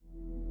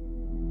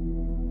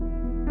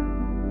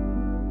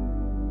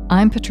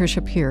I'm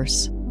Patricia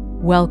Pierce.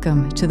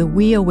 Welcome to the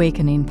We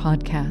Awakening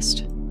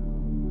podcast.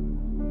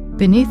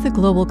 Beneath the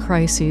global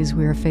crises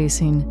we are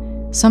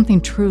facing,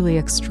 something truly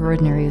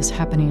extraordinary is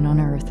happening on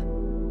Earth.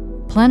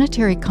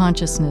 Planetary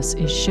consciousness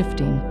is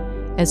shifting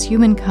as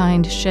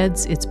humankind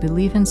sheds its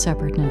belief in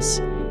separateness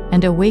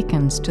and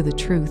awakens to the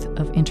truth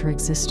of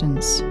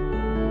interexistence.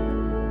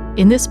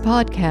 In this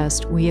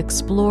podcast, we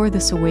explore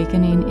this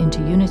awakening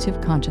into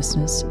unitive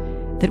consciousness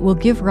that will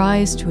give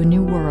rise to a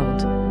new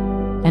world,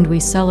 and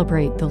we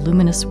celebrate the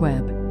luminous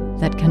web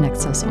that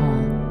connects us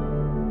all.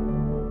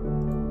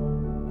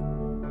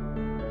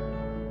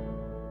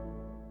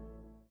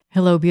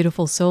 Hello,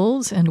 beautiful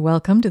souls, and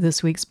welcome to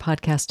this week's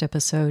podcast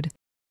episode.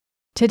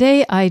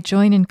 Today, I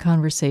join in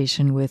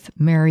conversation with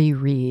Mary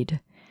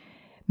Reed.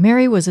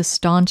 Mary was a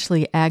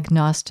staunchly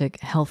agnostic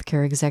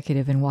healthcare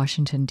executive in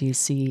Washington,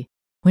 D.C.,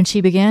 when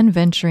she began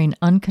venturing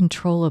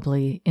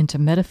uncontrollably into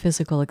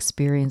metaphysical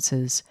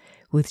experiences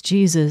with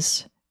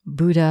Jesus,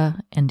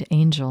 Buddha, and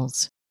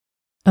angels.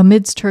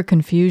 Amidst her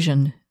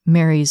confusion,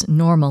 Mary's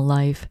normal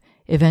life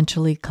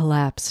eventually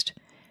collapsed,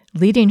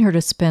 leading her to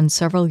spend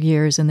several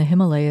years in the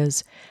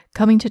Himalayas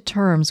coming to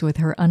terms with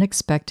her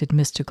unexpected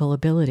mystical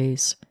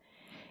abilities.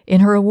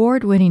 In her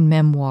award-winning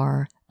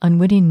memoir,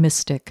 Unwitting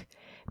Mystic,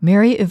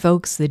 Mary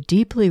evokes the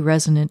deeply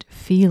resonant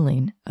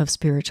feeling of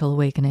spiritual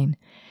awakening,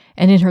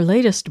 and in her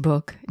latest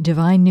book,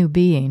 Divine New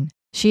Being,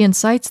 she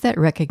incites that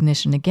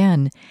recognition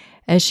again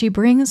as she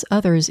brings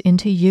others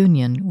into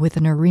union with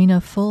an arena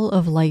full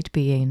of light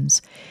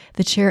beings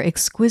that share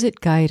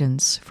exquisite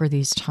guidance for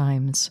these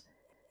times.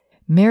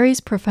 Mary's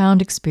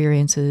profound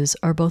experiences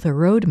are both a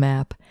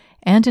roadmap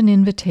and an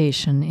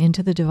invitation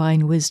into the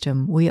divine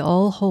wisdom we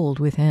all hold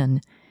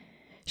within.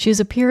 She has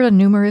appeared on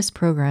numerous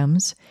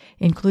programs,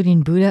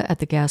 including Buddha at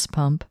the Gas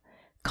Pump,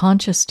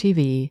 Conscious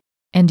TV,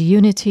 and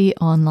Unity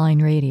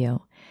Online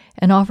Radio,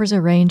 and offers a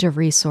range of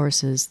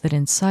resources that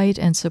incite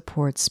and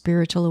support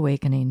spiritual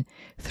awakening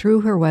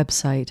through her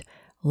website,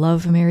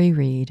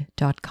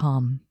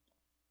 lovemaryreed.com.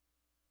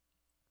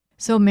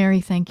 So, Mary,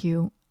 thank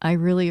you. I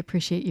really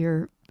appreciate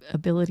your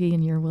ability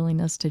and your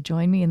willingness to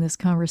join me in this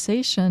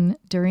conversation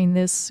during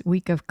this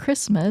week of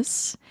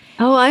Christmas.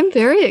 Oh, I'm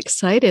very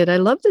excited. I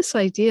love this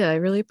idea. I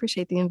really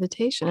appreciate the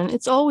invitation. And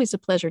it's always a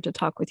pleasure to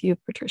talk with you,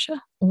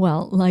 Patricia.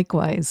 Well,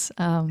 likewise.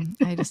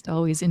 I just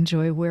always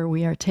enjoy where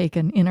we are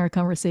taken in our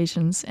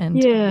conversations, and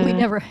we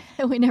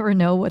never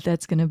know what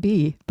that's going to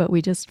be, but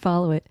we just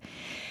follow it.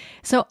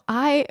 So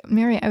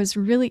Mary, I was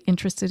really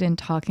interested in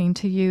talking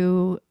to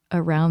you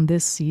around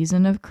this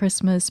season of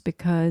Christmas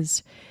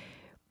because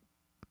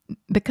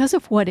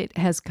of what it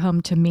has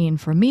come to mean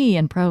for me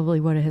and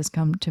probably what it has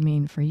come to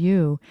mean for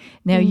you.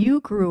 Now, you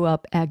grew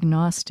up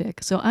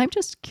agnostic, so I'm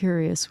just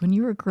curious, when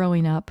you were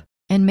growing up,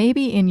 and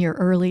maybe in your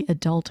early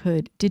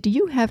adulthood, did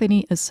you have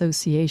any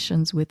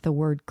associations with the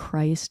word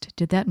Christ?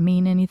 Did that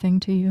mean anything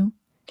to you?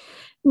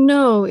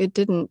 No, it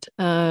didn't.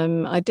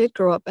 I did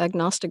grow up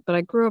agnostic, but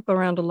I grew up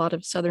around a lot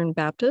of Southern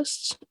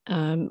Baptists.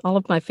 All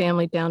of my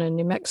family down in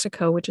New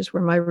Mexico, which is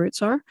where my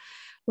roots are,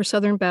 were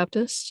Southern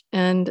Baptists.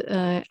 And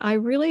I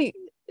really...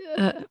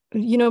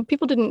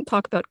 people didn't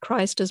talk about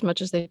Christ as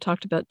much as they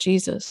talked about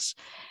Jesus.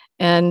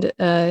 And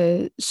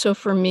so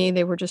for me,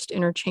 they were just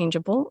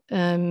interchangeable.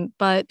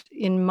 But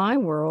in my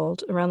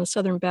world, around the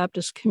Southern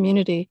Baptist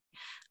community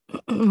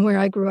where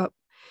I grew up,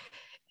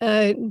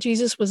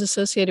 Jesus was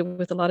associated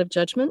with a lot of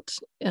judgment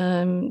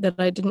that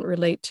I didn't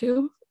relate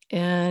to.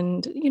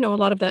 And, a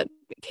lot of that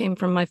came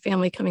from my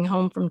family coming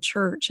home from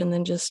church and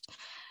then just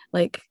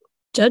like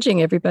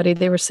judging everybody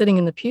they were sitting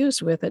in the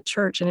pews with at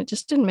church, and it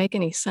just didn't make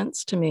any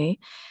sense to me.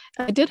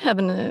 I did have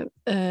an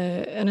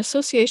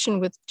association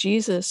with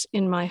Jesus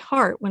in my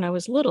heart when I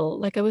was little.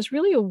 Like, I was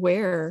really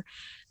aware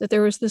that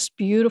there was this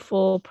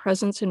beautiful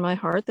presence in my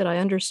heart that I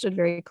understood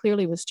very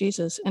clearly was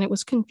Jesus, and it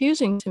was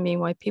confusing to me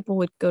why people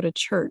would go to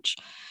church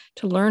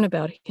to learn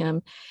about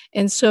him.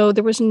 And so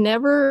there was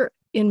never,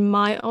 in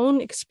my own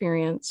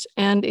experience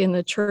and in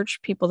the church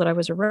people that I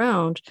was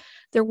around,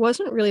 there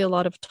wasn't really a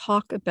lot of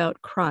talk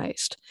about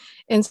Christ.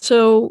 And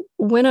so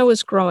when I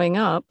was growing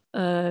up,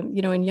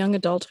 in young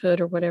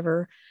adulthood or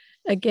whatever,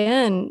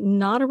 again,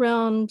 not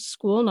around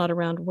school, not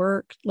around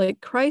work,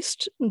 like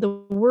Christ, the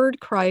word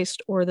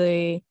Christ or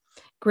the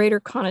greater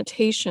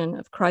connotation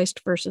of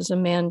Christ versus a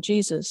man,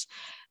 Jesus,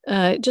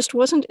 just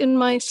wasn't in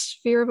my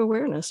sphere of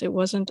awareness. It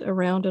wasn't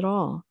around at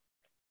all.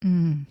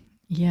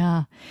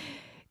 Yeah.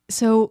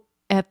 So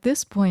at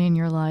this point in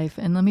your life,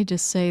 and let me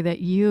just say that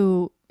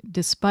you,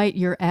 despite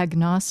your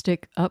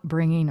agnostic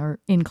upbringing or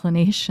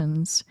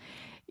inclinations,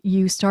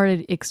 you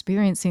started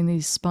experiencing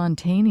these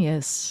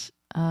spontaneous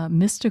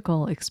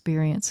mystical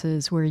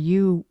experiences where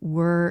you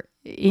were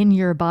in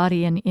your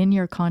body and in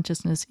your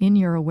consciousness, in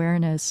your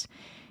awareness,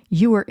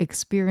 you were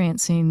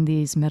experiencing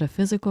these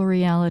metaphysical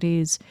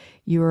realities.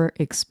 Your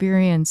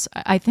experience,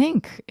 I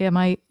think, am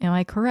I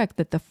correct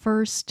that the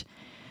first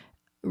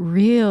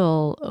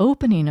real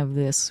opening of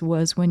this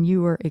was when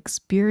you were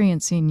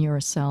experiencing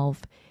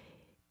yourself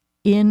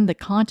in the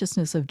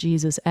consciousness of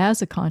Jesus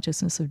as a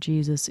consciousness of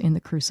Jesus in the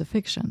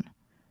crucifixion?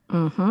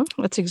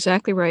 That's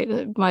exactly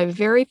right. My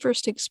very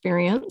first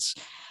experience,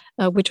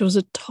 which was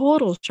a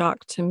total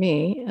shock to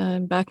me,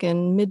 back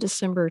in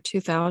mid-December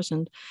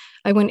 2000,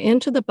 I went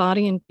into the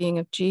body and being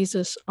of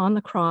Jesus on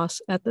the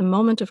cross at the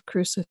moment of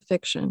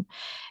crucifixion,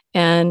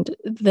 and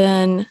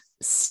then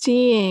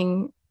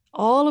seeing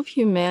all of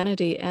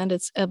humanity and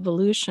its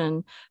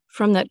evolution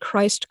from that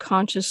Christ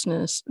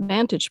consciousness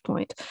vantage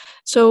point.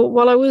 So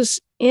while I was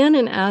in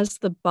and as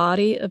the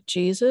body of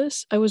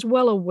Jesus, I was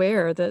well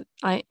aware that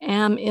I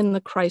am in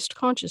the Christ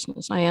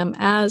consciousness. I am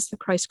as the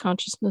Christ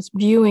consciousness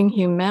viewing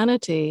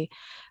humanity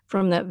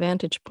from that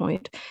vantage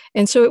point.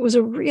 And so it was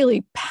a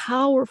really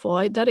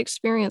powerful, that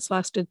experience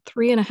lasted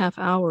 3.5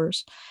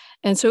 hours.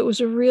 And so it was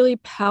a really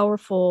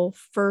powerful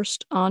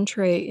first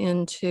entree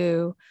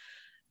into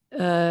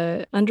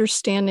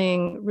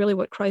understanding really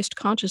what Christ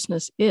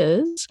consciousness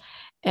is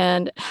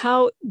and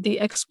how the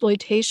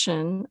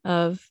exploitation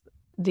of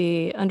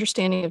the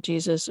understanding of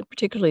Jesus,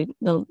 particularly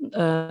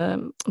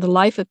the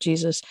life of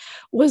Jesus,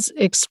 was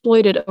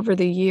exploited over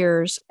the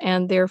years,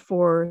 and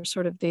therefore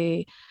sort of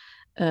the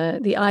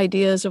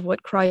ideas of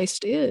what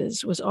Christ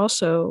is was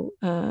also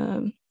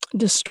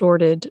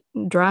distorted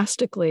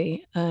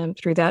drastically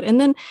through that.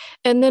 And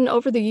then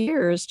over the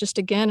years, just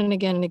again and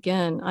again and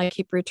again, I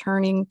keep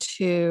returning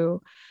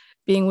to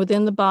being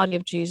within the body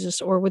of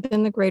Jesus or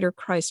within the greater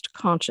Christ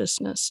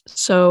consciousness.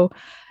 So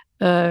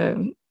uh,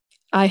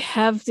 I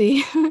have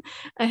the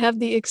I have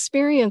the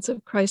experience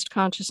of Christ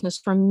consciousness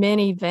from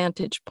many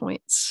vantage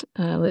points.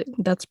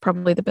 That's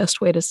probably the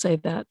best way to say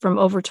that, from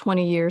over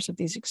 20 years of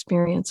these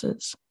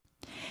experiences.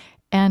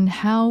 And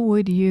how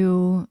would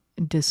you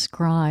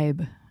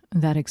describe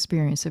that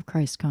experience of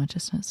Christ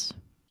consciousness?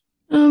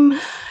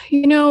 Um,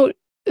 you know,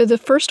 the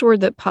first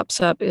word that pops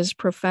up is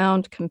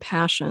profound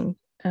compassion.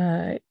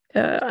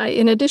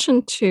 In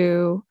addition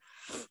to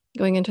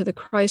going into the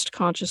Christ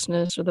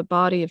consciousness or the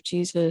body of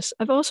Jesus,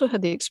 I've also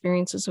had the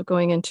experiences of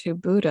going into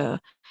Buddha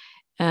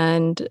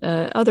and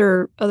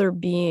other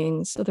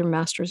beings, other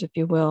masters, if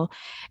you will.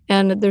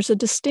 And there's a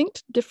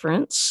distinct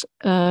difference.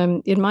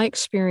 In my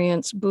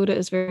experience, Buddha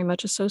is very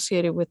much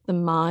associated with the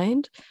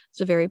mind.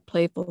 It's a very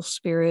playful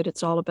spirit.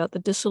 It's all about the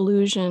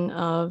disillusion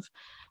of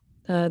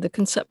the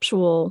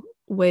conceptual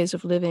ways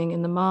of living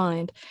in the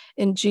mind.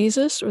 And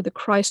Jesus, or the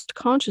Christ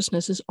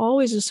consciousness, is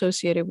always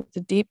associated with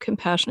the deep,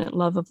 compassionate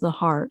love of the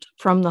heart,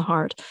 from the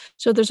heart.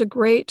 So there's a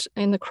great,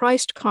 in the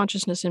Christ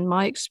consciousness, in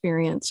my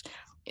experience,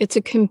 it's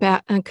a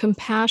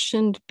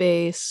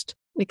compassion-based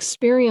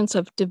experience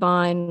of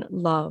divine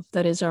love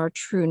that is our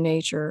true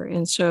nature.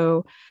 And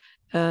so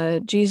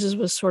Jesus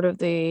was sort of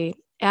the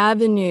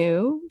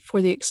avenue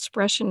for the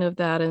expression of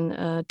that,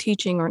 and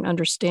teaching or an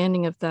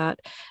understanding of that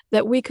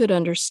we could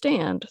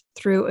understand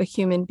through a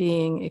human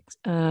being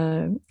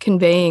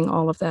conveying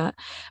all of that.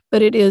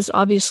 But it is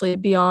obviously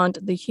beyond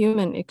the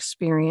human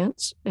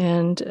experience,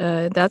 and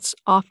that's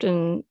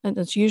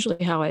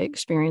usually how I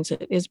experience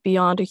it, is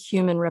beyond a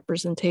human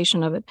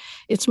representation of it.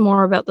 It's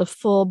more about the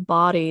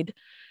full-bodied,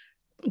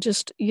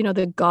 just,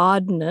 the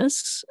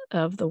godness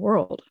of the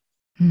world.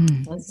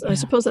 I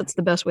suppose that's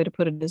the best way to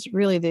put it, is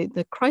really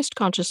the Christ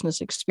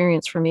consciousness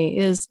experience for me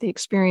is the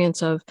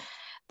experience of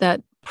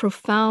that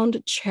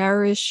profound,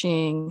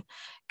 cherishing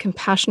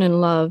compassion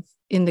and love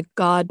in the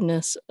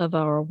godness of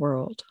our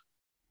world.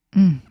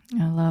 I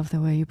love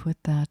the way you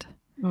put that.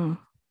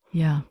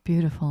 Yeah,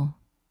 beautiful.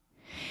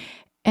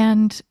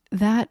 And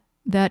that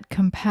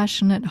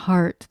compassionate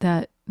heart,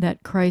 that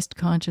Christ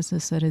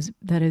consciousness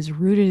that is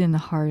rooted in the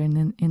heart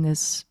and in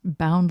this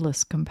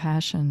boundless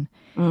compassion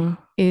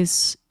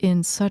is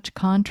in such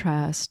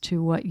contrast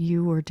to what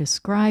you were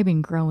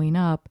describing growing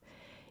up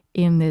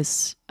in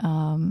this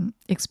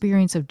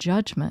experience of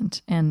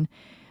judgment and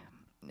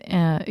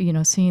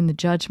seeing the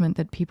judgment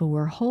that people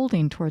were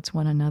holding towards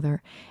one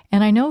another.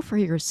 And I know for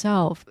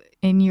yourself,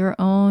 in your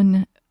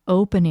own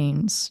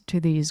openings to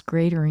these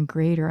greater and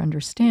greater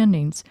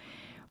understandings,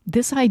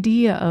 this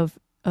idea of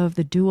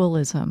the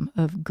dualism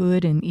of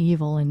good and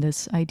evil, and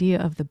this idea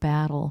of the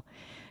battle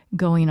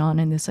going on,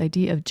 and this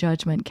idea of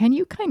judgment. Can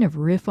you kind of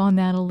riff on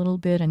that a little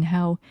bit, and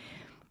how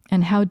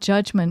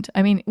judgment,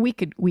 I mean, we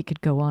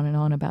could go on and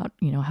on about,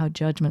 how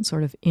judgment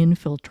sort of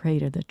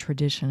infiltrated the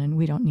tradition, and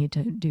we don't need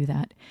to do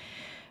that.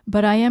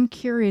 But I am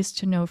curious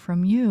to know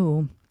from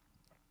you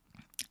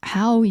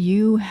how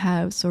you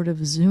have sort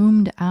of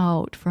zoomed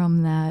out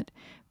from that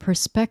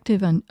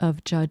perspective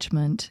of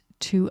judgment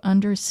to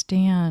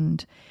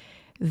understand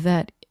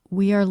that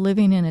we are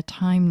living in a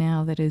time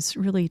now that is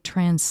really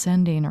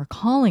transcending, or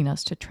calling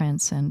us to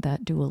transcend,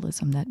 that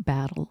dualism, that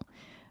battle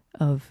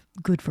of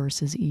good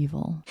versus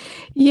evil.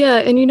 Yeah,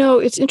 and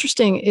it's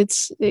interesting.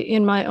 It's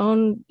in my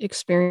own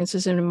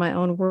experiences and in my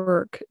own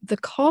work, the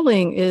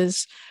calling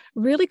is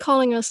really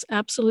calling us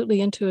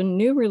absolutely into a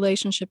new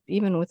relationship,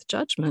 even with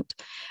judgment,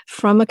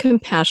 from a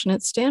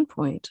compassionate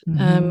standpoint.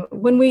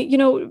 When we,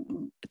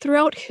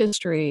 throughout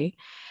history,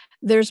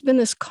 there's been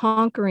this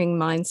conquering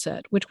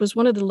mindset, which was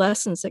one of the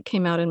lessons that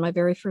came out in my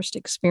very first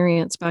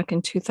experience back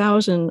in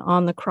 2000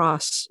 on the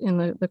cross, in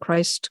the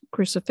Christ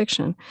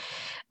crucifixion.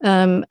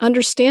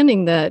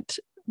 Understanding that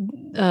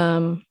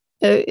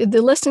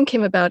The lesson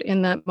came about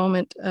in that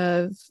moment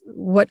of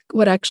what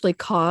actually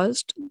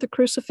caused the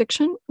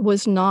crucifixion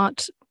was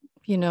not,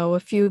 a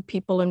few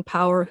people in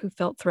power who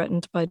felt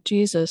threatened by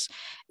Jesus.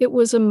 It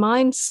was a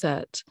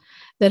mindset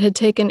that had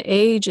taken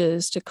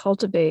ages to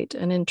cultivate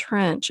and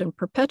entrench and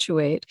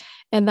perpetuate.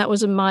 And that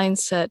was a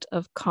mindset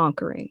of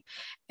conquering.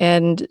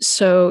 And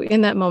so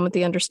in that moment,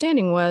 the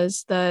understanding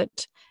was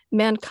that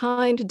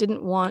mankind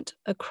didn't want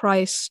a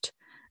Christ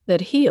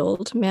that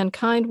healed.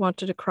 Mankind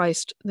wanted a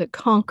Christ that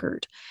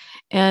conquered.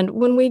 And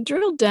when we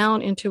drilled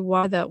down into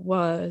why that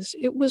was,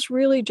 it was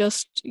really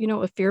just,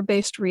 a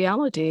fear-based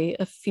reality.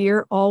 A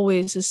fear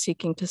always is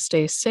seeking to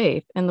stay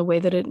safe. And the way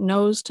that it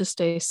knows to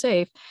stay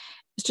safe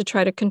is to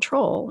try to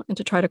control and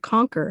to try to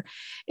conquer.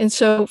 And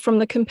so from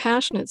the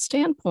compassionate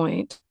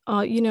standpoint,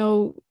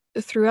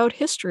 throughout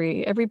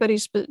history,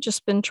 everybody's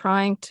just been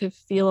trying to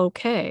feel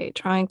okay,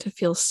 trying to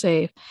feel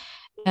safe,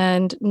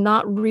 and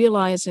not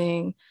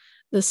realizing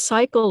the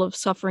cycle of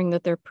suffering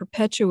that they're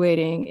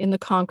perpetuating in the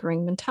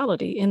conquering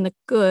mentality, in the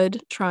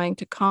good trying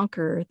to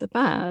conquer the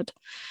bad,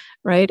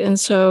 right? And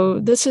so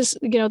this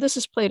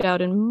is played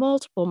out in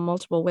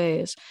multiple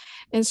ways.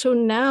 And so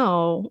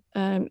now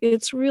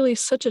it's really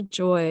such a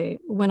joy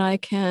when I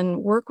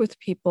can work with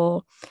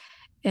people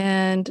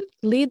and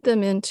lead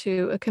them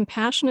into a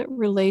compassionate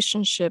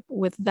relationship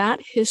with that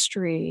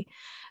history,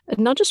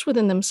 not just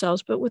within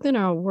themselves, but within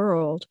our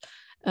world.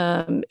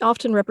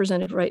 Often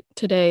represented right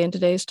today in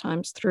today's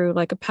times through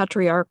like a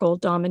patriarchal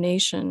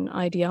domination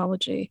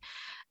ideology,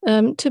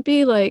 to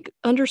be like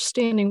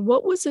understanding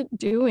what was it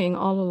doing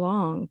all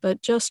along,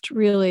 but just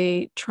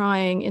really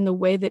trying in the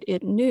way that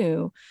it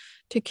knew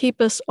to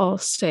keep us all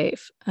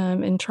safe,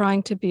 and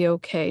trying to be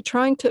okay,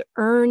 trying to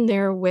earn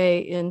their way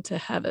into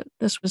heaven.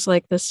 This was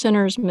like the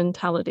sinner's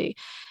mentality.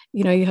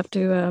 You have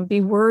to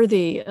be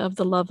worthy of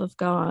the love of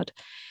God.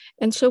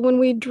 And so when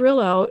we drill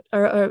out,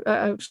 or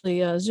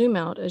actually zoom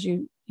out, as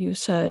you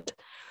said,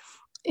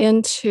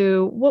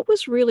 into what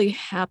was really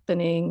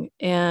happening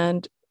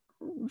and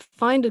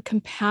find a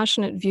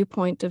compassionate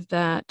viewpoint of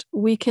that,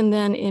 we can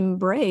then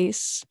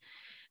embrace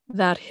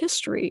that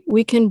history.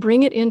 We can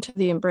bring it into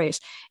the embrace.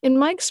 In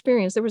my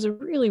experience, there was a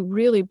really,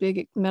 really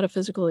big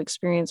metaphysical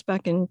experience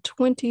back in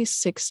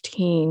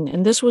 2016.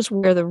 And this was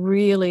where the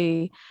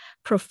really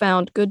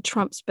profound good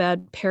trumps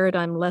bad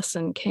paradigm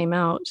lesson came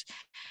out.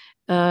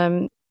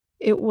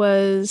 It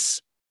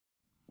was,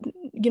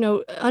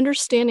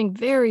 understanding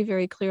very,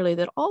 very clearly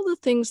that all the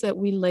things that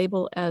we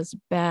label as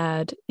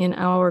bad in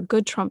our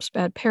good trumps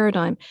bad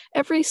paradigm,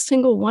 every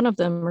single one of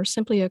them are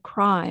simply a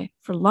cry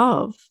for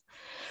love.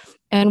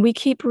 And we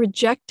keep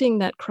rejecting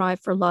that cry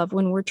for love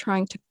when we're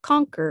trying to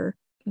conquer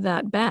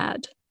that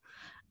bad,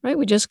 right?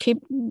 We just keep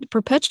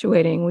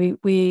perpetuating.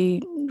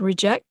 We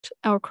reject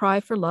our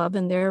cry for love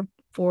and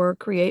therefore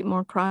create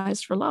more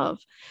cries for love.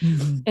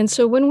 Mm-hmm. And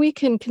so when we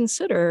can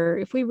consider,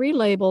 if we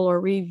relabel or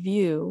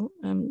review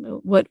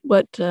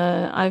what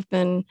I've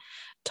been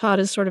taught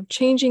is sort of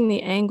changing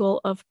the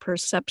angle of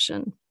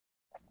perception,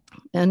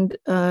 and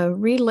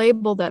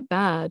relabel that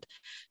bad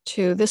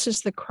to this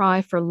is the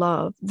cry for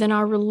love, then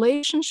our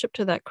relationship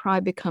to that cry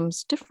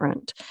becomes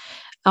different.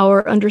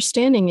 Our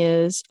understanding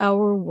is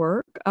our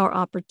work, our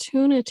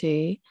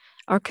opportunity,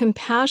 our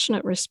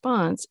compassionate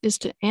response is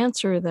to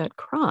answer that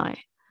cry,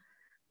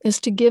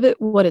 is to give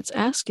it what it's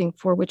asking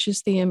for, which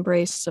is the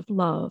embrace of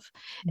love.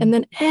 Mm-hmm. And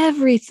then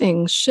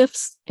everything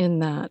shifts in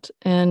that.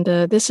 And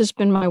this has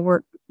been my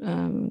work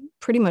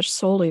pretty much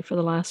solely for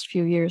the last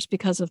few years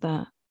because of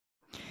that.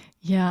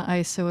 Yeah,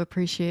 I so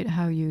appreciate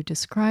how you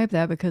describe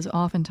that, because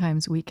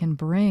oftentimes we can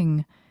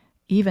bring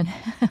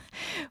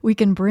we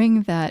can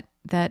bring that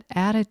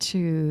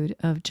attitude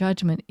of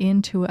judgment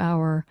into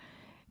our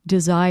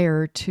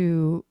desire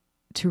to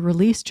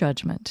release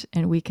judgment.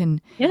 And we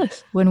can,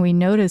 yes, when we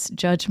notice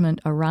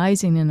judgment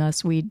arising in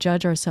us, we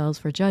judge ourselves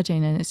for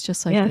judging, and it's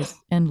just like this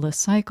endless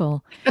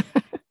cycle.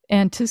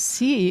 And to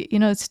see,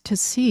 to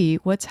see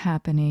what's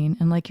happening,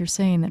 and like you're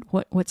saying, that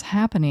what's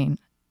happening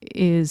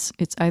is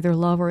it's either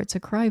love or it's a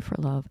cry for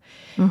love.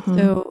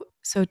 Mm-hmm.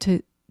 So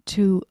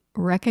to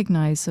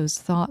recognize those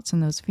thoughts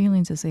and those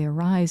feelings as they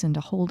arise, and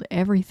to hold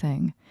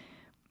everything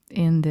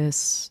in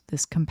this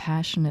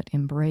compassionate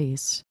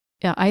embrace.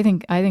 Yeah, I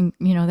think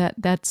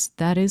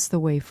that is the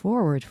way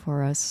forward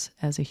for us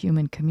as a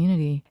human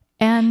community.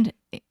 And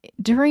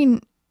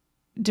during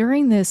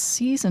this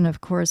season,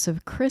 of course,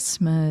 of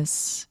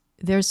Christmas,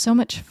 there's so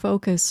much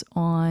focus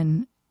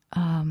on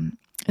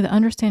the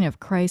understanding of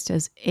Christ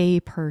as a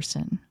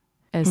person,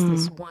 as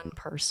this one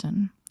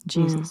person,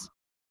 Jesus.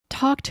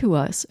 Talk to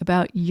us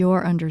about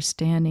your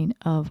understanding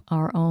of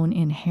our own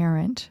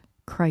inherent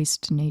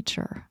Christ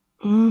nature.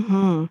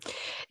 Mm-hmm.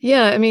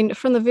 Yeah, I mean,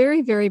 from the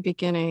very, very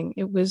beginning,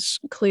 it was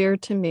clear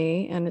to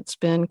me, and it's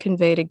been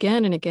conveyed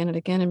again and again and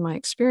again in my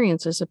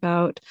experiences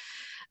about,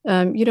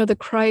 the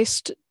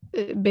Christ,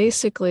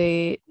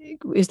 basically,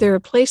 is there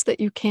a place that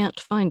you can't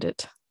find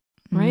it?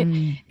 Right?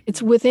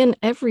 It's within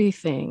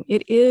everything.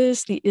 It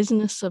is the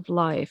isness of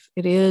life.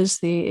 It is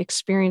the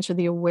experience or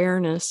the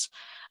awareness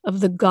of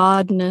the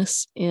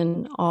godness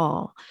in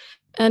all.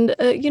 And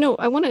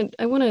I want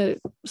to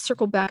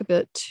circle back a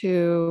bit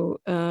to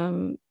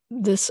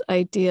this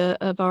idea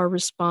of our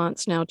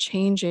response now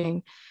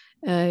changing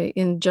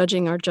in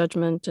judging our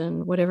judgment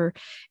and whatever.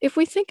 If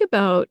we think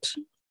about,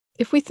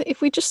 if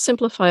we just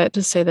simplify it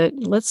to say that,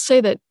 let's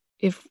say that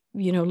if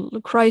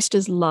Christ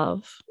is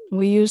love.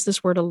 We use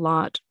this word a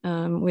lot,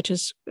 which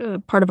is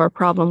part of our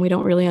problem. We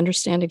don't really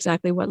understand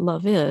exactly what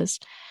love is.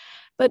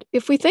 But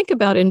if we think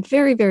about in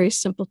very, very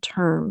simple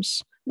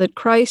terms, that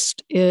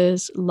Christ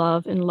is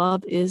love, and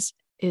love is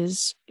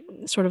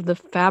sort of the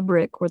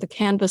fabric or the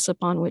canvas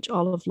upon which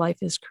all of life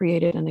is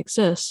created and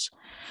exists.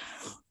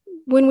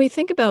 When we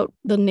think about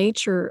the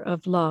nature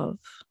of love,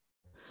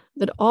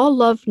 that all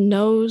love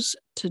knows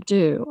to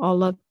do, all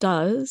love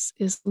does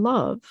is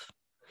love.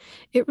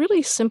 It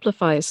really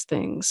simplifies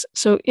things.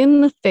 So,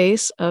 in the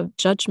face of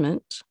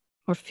judgment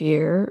or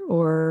fear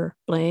or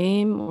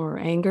blame or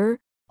anger,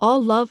 all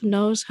love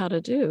knows how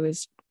to do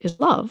is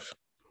love.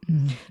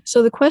 Mm.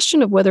 So, the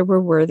question of whether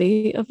we're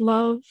worthy of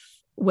love,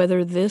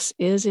 whether this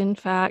is in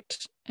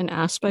fact an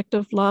aspect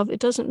of love, it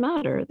doesn't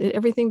matter.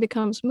 Everything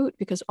becomes moot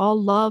because all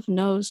love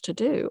knows to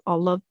do,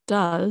 all love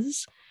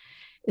does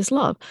is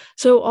love.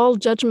 So, all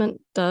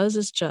judgment does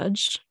is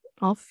judge,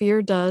 all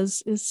fear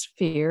does is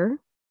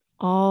fear.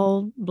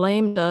 All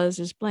blame does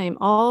is blame.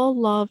 All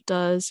love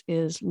does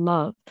is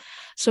love.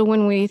 So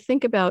when we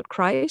think about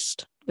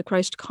Christ, the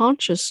Christ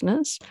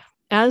consciousness,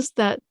 as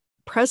that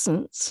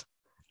presence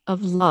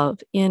of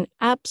love in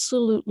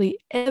absolutely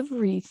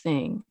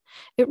everything,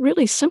 it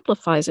really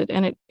simplifies it,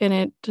 and it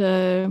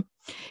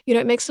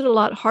makes it a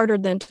lot harder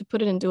than to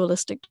put it in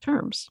dualistic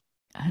terms.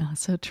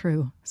 So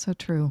true, so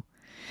true.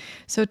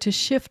 So to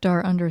shift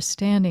our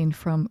understanding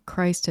from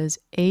Christ as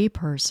a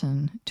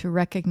person to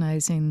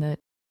recognizing that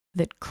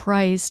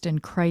Christ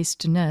and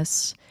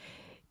Christness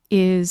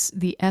is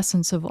the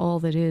essence of all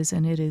that is,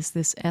 and it is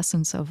this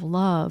essence of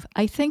love.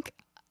 I think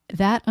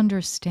that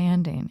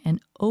understanding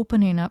and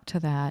opening up to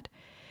that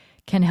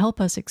can help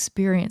us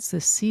experience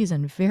this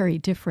season very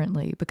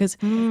differently, because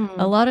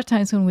a lot of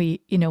times when we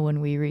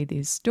read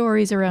these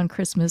stories around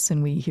Christmas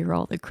and we hear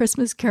all the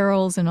Christmas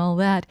carols and all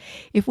that,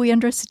 if we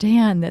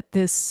understand that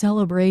this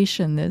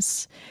celebration,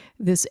 this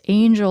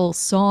angel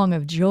song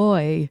of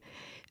joy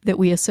that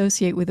we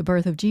associate with the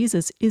birth of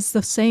Jesus is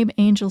the same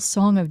angel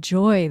song of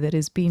joy that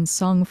is being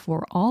sung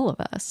for all of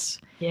us.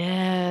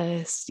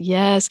 Yes,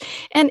 yes.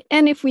 And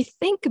if we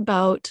think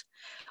about,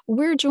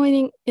 we're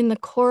joining in the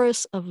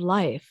chorus of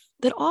life,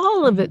 that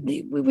all of it,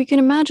 we can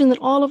imagine that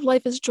all of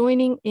life is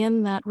joining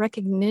in that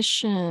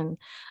recognition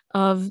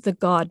of the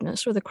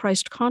Godness or the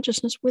Christ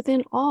consciousness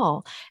within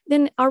all.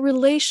 Then our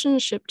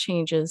relationship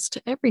changes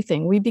to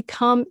everything. We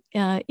become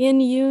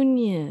in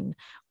union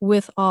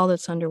with all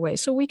that's underway.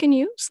 So we can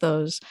use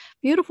those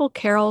beautiful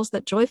carols,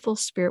 that joyful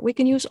spirit, we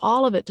can use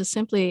all of it to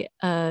simply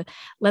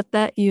let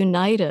that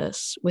unite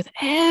us with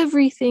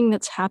everything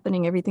that's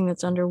happening, everything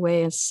that's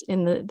underway,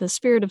 in the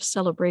spirit of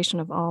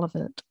celebration of all of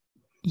it.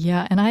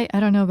 Yeah, and I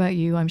don't know about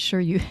you. I'm sure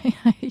you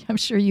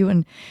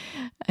and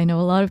I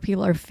know a lot of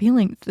people are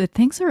feeling that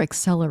things are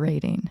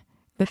accelerating.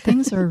 That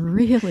things are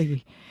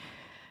really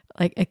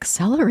like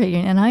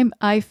accelerating, and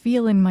I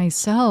feel in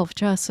myself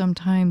just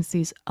sometimes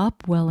these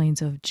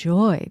upwellings of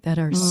joy that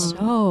are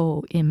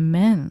so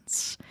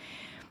immense.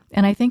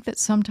 And I think that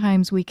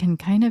sometimes we can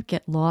kind of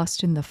get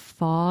lost in the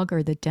fog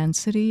or the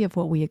density of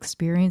what we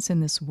experience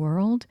in this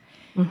world,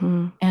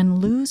 and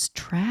lose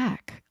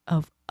track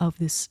of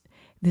this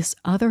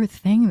other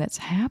thing that's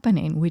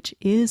happening, which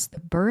is the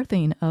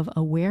birthing of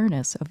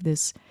awareness of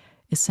this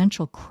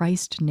essential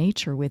Christ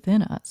nature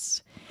within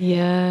us.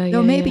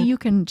 So maybe you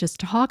can just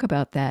talk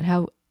about that,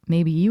 how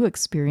maybe you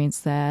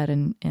experience that,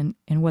 and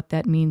what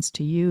that means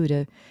to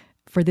you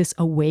for this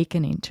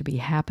awakening to be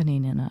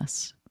happening in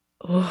us.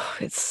 Oh,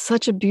 it's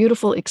such a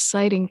beautiful,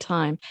 exciting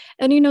time.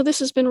 And, this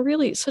has been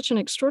really such an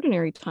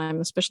extraordinary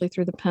time, especially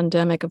through the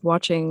pandemic, of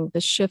watching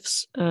the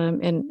shifts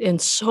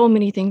and so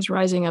many things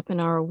rising up in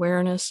our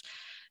awareness,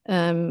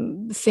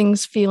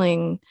 things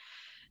feeling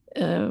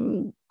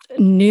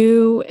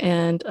new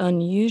and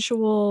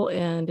unusual,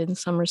 and in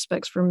some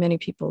respects, for many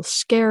people,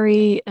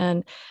 scary.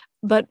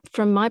 But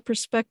from my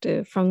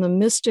perspective, from the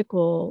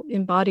mystical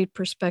embodied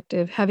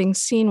perspective, having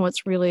seen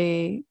what's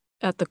really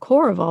at the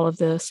core of all of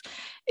this,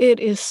 it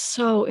is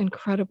so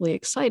incredibly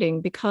exciting,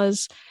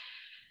 because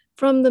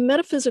from the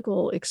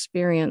metaphysical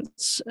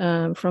experience,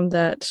 from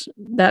that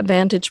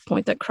vantage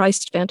point, that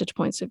Christ vantage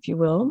points, if you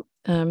will,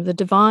 the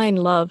divine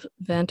love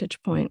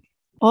vantage point,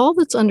 all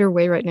that's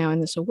underway right now in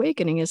this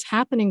awakening is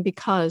happening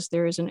because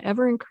there is an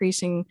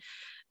ever-increasing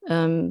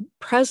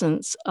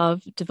presence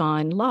of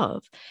divine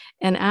love.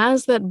 And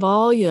as that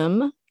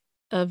volume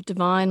of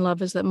divine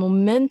love, as that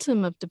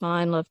momentum of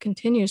divine love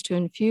continues to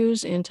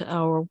infuse into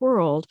our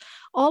world,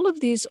 all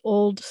of these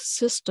old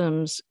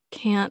systems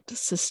can't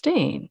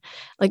sustain,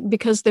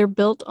 because they're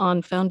built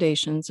on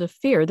foundations of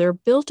fear. They're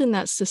built in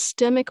that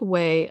systemic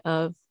way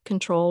of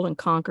control and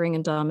conquering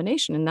and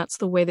domination. And that's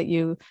the way that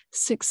you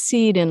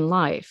succeed in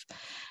life.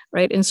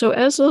 right? And so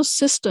as those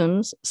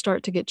systems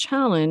start to get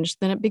challenged,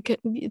 then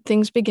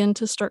things begin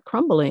to start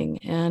crumbling.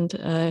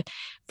 And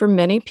for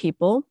many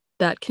people,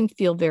 that can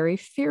feel very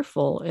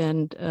fearful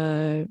and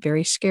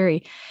very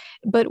scary.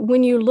 But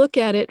when you look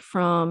at it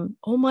from,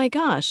 oh my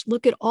gosh,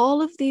 look at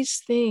all of these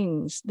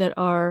things that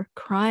are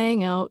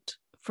crying out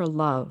for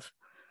love.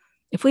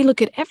 If we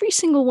look at every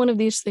single one of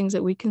these things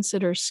that we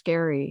consider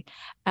scary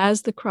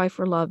as the cry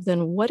for love,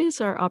 then what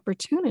is our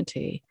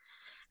opportunity?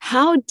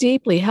 How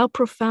deeply, how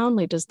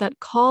profoundly does that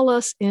call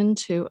us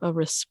into a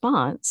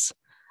response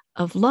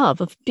of love,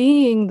 of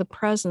being the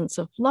presence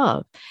of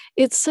love?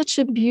 It's such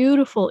a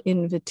beautiful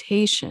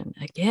invitation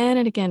again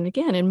and again and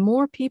again. And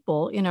more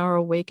people in our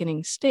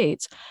awakening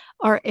states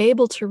are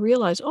able to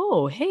realize,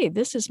 oh, hey,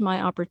 this is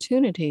my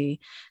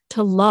opportunity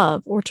to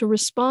love or to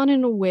respond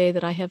in a way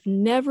that I have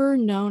never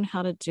known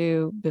how to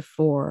do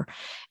before.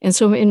 And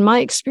so in my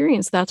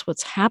experience, that's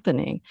what's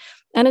happening.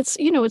 And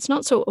it's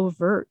not so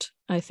overt,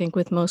 I think,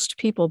 with most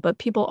people, but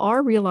people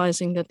are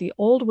realizing that the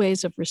old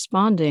ways of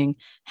responding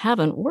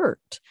haven't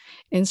worked.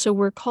 And so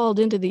we're called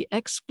into the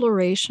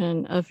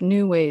exploration of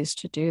new ways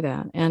to do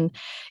that. And,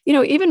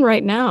 even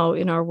right now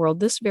in our world,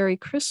 this very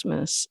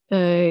Christmas,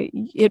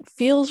 it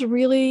feels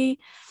really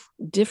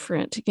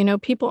different.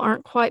 People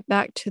aren't quite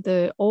back to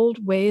the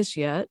old ways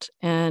yet,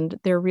 and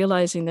they're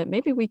realizing that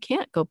maybe we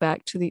can't go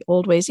back to the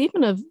old ways,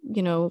 even of,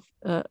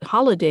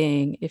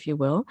 holidaying, if you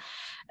will.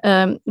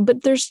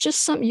 But there's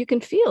just something you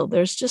can feel.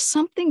 There's just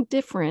something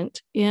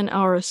different in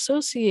our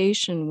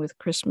association with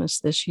Christmas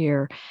this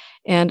year.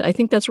 And I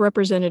think that's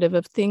representative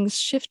of things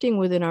shifting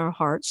within our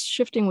hearts,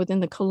 shifting within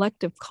the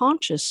collective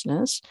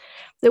consciousness,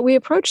 that we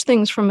approach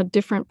things from a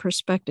different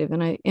perspective.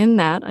 And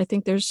I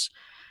think there's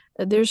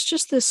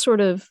just this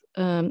sort of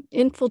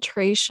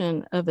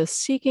infiltration of a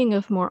seeking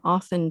of more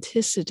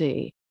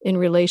authenticity in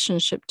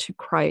relationship to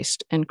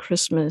Christ and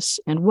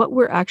Christmas and what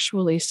we're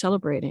actually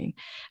celebrating.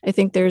 I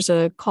think there's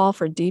a call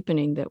for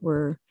deepening that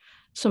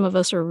some of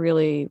us are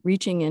really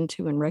reaching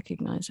into and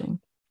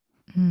recognizing.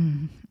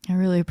 I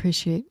really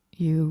appreciate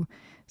you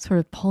sort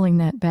of pulling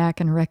that back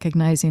and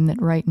recognizing that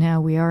right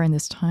now we are in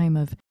this time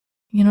of,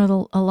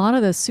 a lot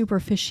of the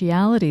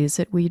superficialities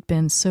that we'd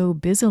been so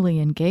busily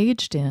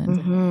engaged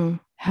in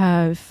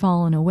have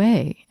fallen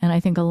away. And I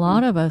think a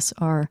lot of us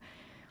are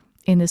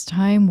in this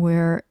time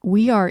where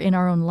we are in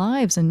our own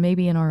lives and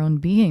maybe in our own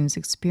beings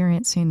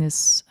experiencing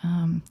this,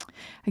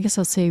 I guess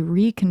I'll say,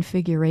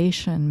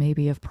 reconfiguration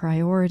maybe of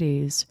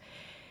priorities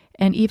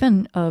and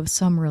even of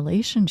some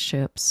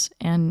relationships.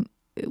 And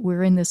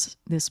we're in this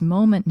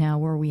moment now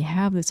where we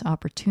have this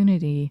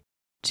opportunity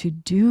to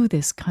do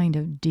this kind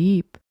of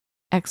deep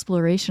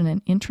exploration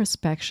and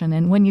introspection.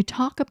 And when you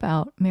talk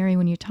about, Mary,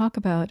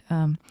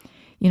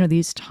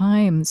 these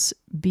times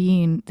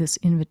being this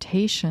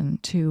invitation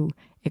to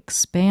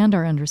expand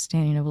our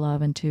understanding of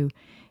love and to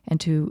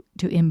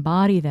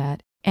embody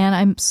that. And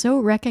I'm so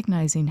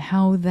recognizing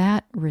how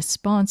that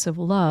response of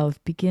love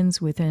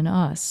begins within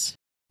us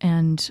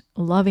and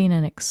loving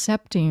and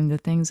accepting the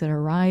things that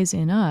arise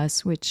in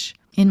us, which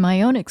in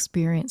my own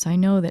experience, I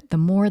know that the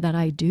more that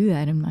I do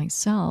that in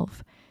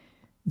myself,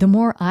 the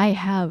more I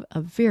have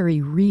a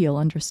very real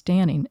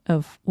understanding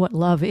of what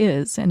love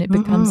is. And it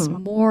becomes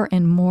more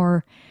and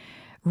more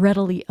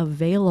readily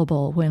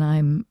available when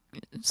I'm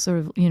sort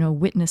of,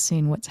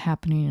 witnessing what's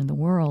happening in the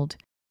world.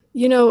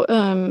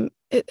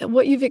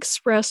 What you've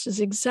expressed is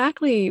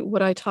exactly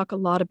what I talk a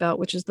lot about,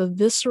 which is the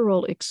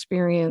visceral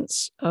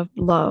experience of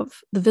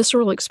love, the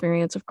visceral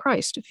experience of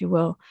Christ, if you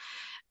will,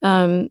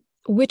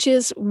 which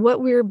is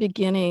what we're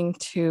beginning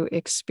to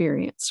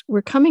experience.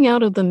 We're coming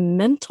out of the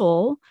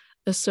mental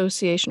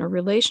association or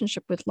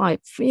relationship with life,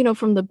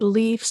 from the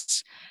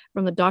beliefs,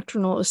 from the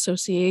doctrinal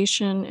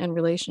association and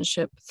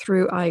relationship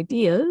through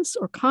ideas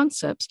or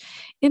concepts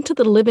into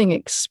the living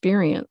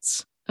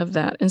experience of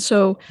that. And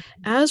so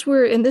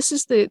this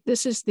is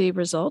the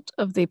result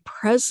of the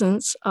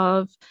presence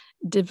of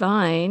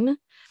divine,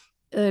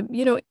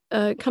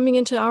 coming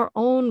into our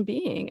own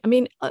being. I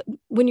mean,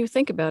 when you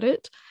think about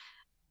it,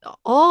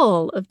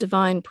 all of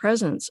divine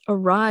presence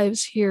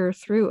arrives here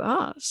through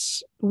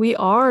us. We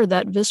are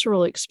that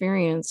visceral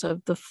experience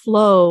of the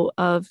flow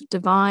of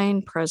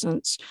divine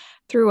presence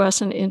through us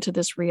and into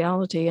this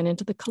reality and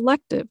into the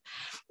collective.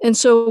 And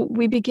so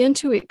we begin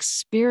to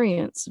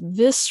experience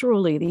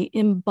viscerally the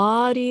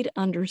embodied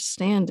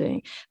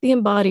understanding, the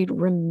embodied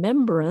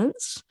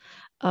remembrance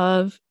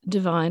of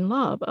divine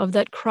love, of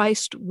that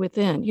Christ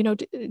within.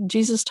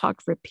 Jesus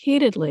talked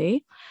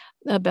repeatedly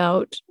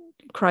about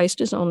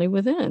Christ is only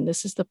within.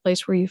 This is the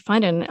place where you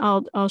find it. And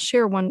I'll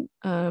share one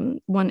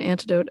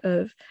anecdote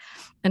of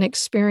an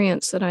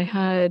experience that I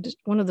had.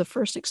 One of the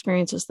first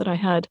experiences that I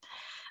had,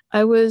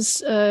 I was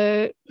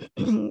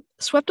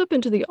swept up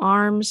into the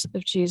arms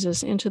of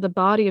Jesus, into the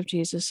body of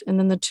Jesus, and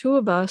then the two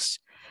of us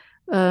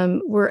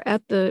were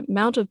at the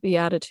Mount of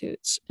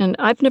Beatitudes. And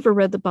I've never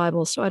read the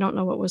Bible, so I don't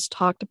know what was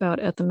talked about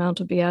at the Mount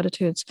of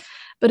Beatitudes.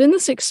 But in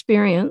this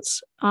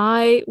experience,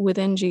 I,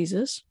 within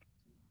Jesus,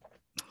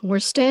 we're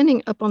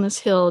standing up on this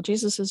hill.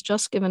 Jesus has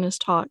just given his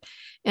talk,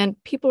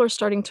 and people are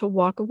starting to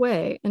walk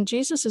away. And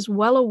Jesus is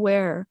well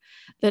aware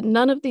that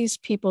none of these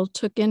people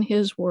took in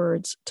his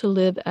words to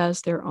live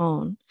as their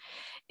own.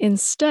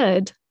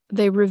 Instead,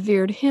 they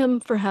revered him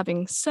for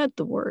having said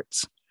the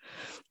words,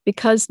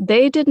 because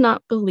they did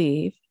not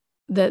believe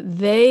that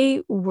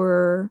they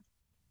were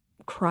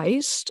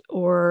Christ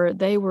or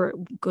they were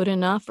good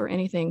enough or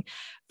anything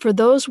for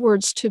those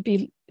words to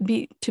be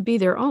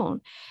their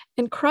own.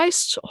 And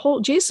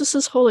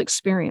Jesus's whole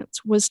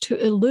experience was to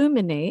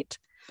illuminate,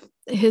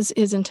 his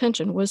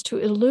intention was to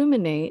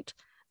illuminate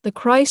the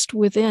Christ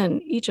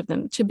within each of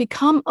them, to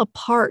become a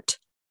part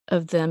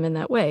of them in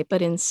that way.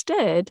 But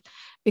instead,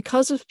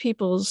 because of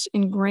people's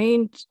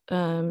ingrained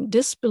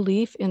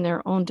disbelief in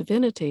their own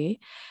divinity,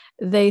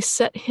 they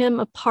set him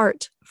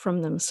apart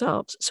from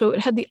themselves. So it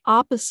had the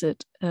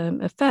opposite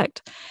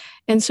effect.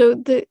 And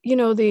so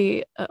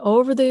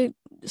over the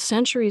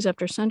centuries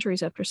after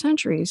centuries after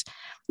centuries,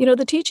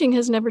 the teaching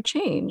has never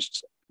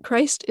changed.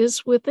 Christ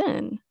is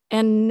within.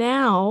 And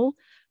now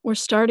we're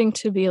starting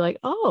to be like,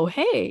 oh,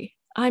 hey,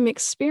 I'm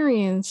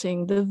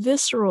experiencing the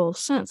visceral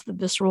sense, the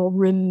visceral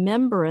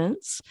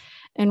remembrance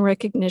and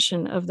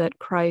recognition of that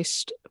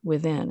Christ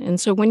within. And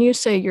so when you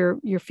say you're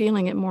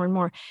feeling it more and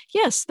more,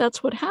 yes,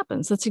 that's what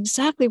happens. That's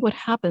exactly what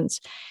happens,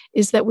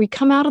 is that we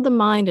come out of the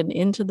mind and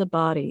into the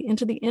body,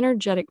 into the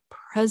energetic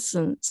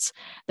presence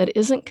that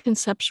isn't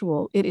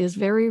conceptual. It is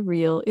very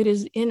real. It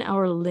is in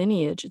our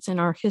lineage. It's in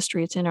our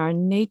history. It's in our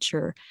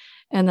nature.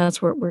 And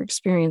that's what we're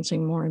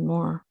experiencing more and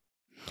more.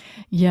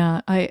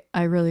 Yeah,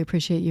 I really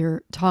appreciate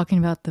your talking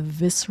about the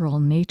visceral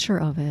nature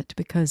of it,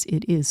 because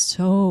it is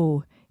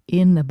so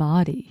in the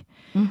body.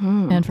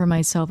 Mm-hmm. And for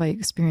myself, I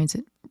experience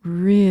it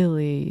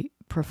really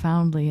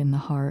profoundly in the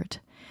heart.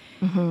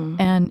 Mm-hmm.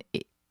 And,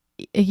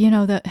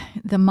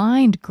 the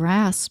mind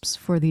grasps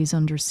for these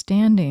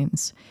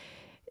understandings,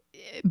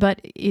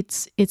 but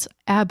it's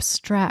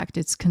abstract,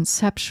 it's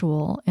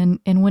conceptual. And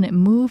when it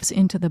moves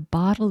into the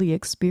bodily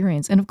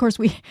experience, and of course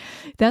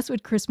that's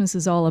what Christmas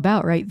is all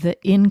about, right? The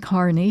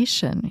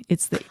incarnation.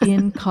 It's the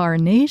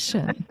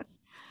incarnation.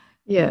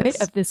 Yes.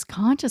 Right? Of this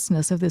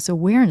consciousness, of this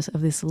awareness,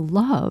 of this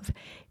love.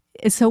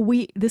 So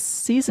this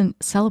season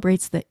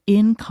celebrates the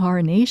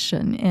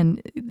incarnation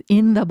and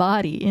in the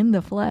body, in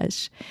the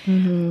flesh.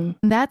 Mm-hmm.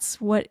 And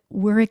that's what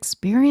we're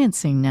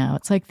experiencing now.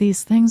 It's like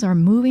these things are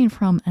moving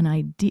from an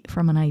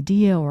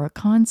idea or a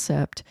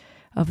concept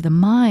of the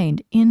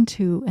mind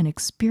into an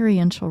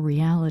experiential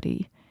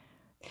reality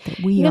that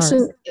we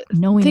are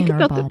knowing in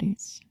our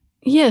bodies.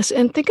 Yes,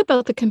 and think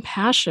about the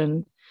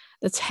compassion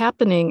that's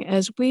happening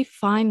as we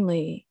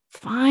finally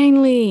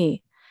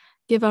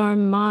give our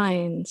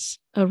minds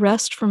a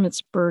rest from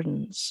its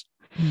burdens.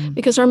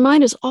 Because our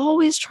mind is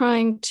always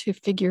trying to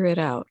figure it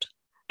out,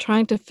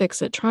 trying to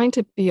fix it, trying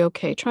to be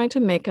okay, trying to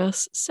make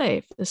us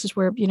safe. This is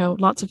where,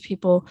 lots of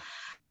people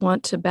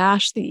want to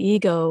bash the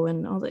ego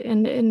and all that.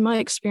 And in my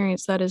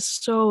experience, that is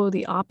so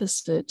the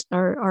opposite.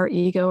 Our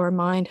ego, our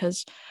mind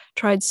has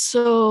tried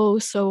so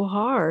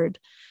hard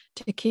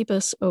to keep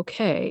us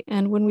okay.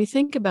 And when we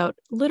think about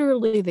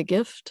literally the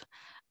gift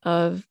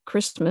of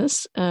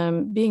Christmas,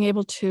 being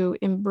able to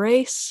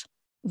embrace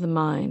the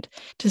mind,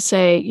 to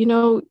say,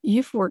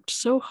 you've worked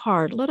so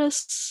hard. Let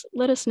us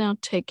now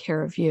take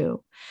care of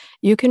you.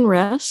 You can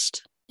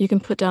rest. You can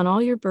put down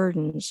all your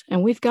burdens,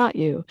 and we've got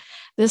you.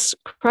 This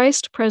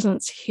Christ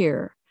presence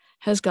here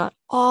has got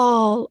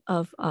all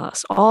of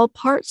us, all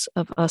parts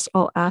of us,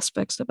 all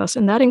aspects of us,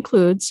 and that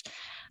includes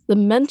the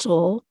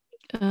mental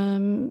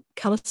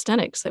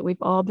calisthenics that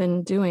we've all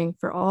been doing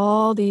for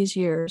all these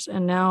years.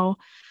 And now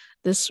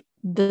this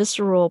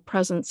visceral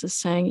presence is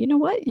saying, you know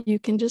what, you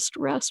can just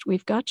rest.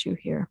 We've got you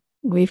here.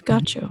 We've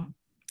got you.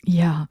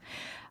 Yeah.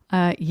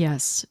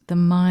 Yes, the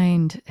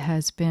mind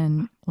has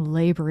been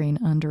laboring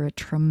under a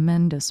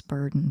tremendous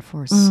burden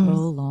for so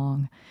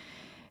long.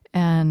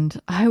 And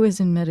I was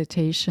in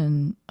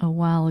meditation a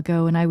while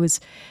ago, and I was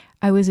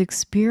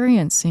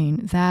experiencing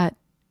that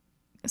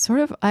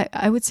sort of,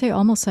 I would say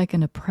almost like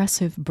an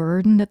oppressive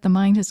burden that the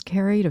mind has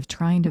carried of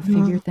trying to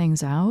figure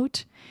things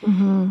out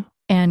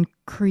and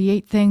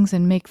create things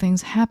and make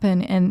things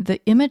happen. And the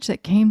image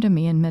that came to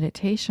me in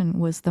meditation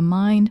was the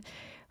mind.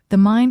 The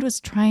mind was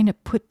trying to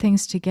put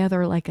things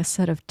together like a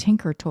set of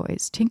tinker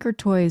toys. Tinker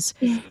toys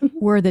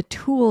were the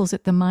tools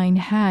that the mind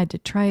had to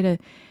try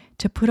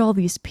to put all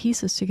these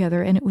pieces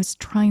together. And it was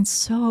trying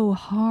so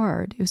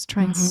hard. It was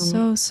trying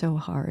so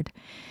hard.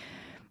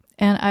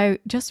 And I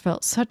just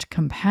felt such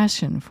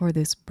compassion for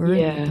this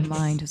burden that the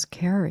mind has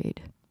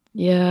carried.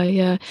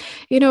 Yeah.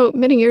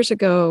 Many years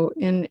ago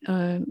in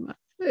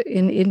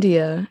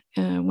India,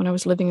 when I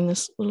was living in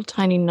this little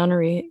tiny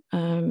nunnery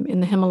in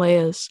the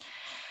Himalayas,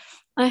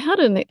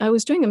 I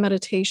was doing a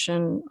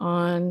meditation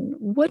on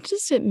what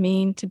does it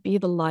mean to be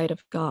the light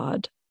of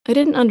God. I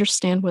didn't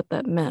understand what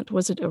that meant.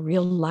 Was it a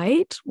real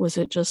light? Was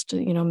it just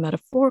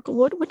metaphorical?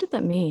 What did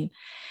that mean?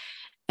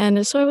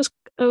 And so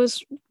I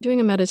was doing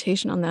a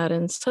meditation on that,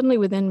 and suddenly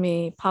within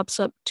me pops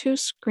up two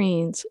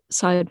screens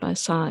side by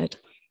side.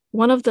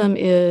 One of them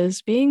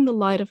is being the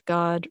light of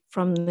God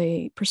from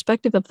the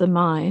perspective of the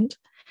mind,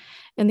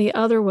 and the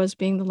other was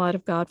being the light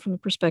of God from the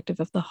perspective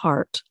of the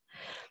heart.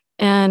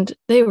 And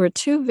they were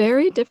two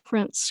very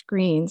different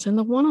screens. And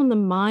the one on the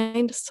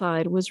mind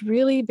side was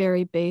really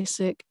very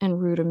basic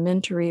and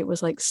rudimentary. It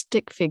was like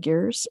stick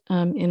figures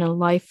in a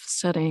life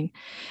setting.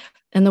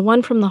 And the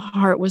one from the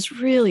heart was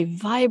really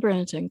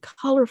vibrant and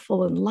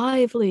colorful and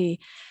lively.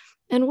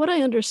 And what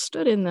I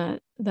understood in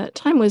that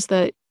time was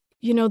that,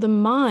 the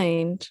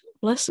mind,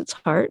 bless its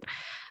heart,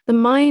 the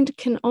mind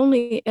can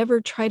only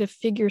ever try to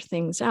figure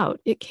things out.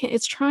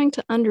 It's trying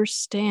to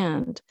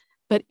understand,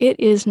 but it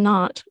is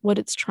not what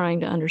it's trying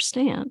to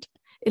understand.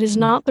 It is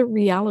not the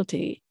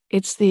reality.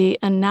 It's the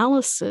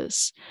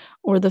analysis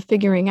or the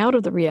figuring out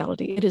of the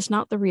reality. It is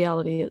not the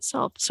reality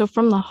itself. So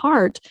from the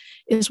heart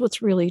is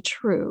what's really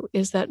true,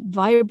 is that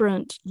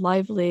vibrant,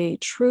 lively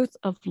truth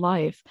of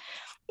life.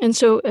 And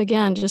so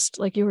again, just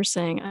like you were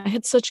saying, I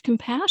had such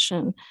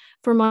compassion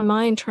for my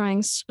mind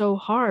trying so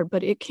hard,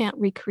 but it can't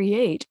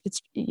recreate.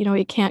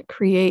 It can't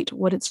create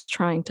what it's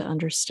trying to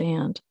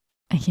understand.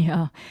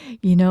 Yeah.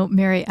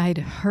 Mary, I'd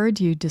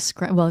heard you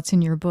describe, well, it's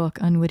in your book,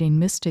 Unwitting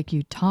Mystic,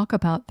 you talk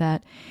about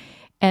that.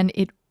 And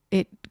it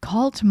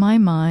called to my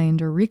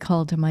mind, or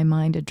recalled to my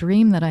mind, a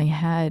dream that I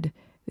had.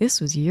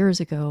 This was years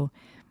ago.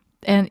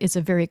 And it's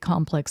a very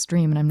complex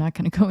dream, and I'm not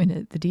going to go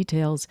into the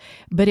details,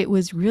 but it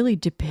was really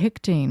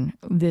depicting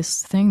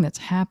this thing that's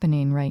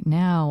happening right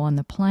now on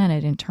the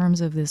planet in terms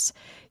of this,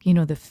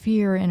 the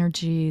fear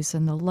energies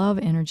and the love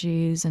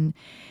energies and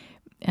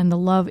the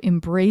love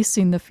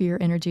embracing the fear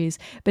energies.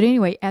 But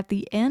anyway, at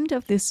the end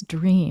of this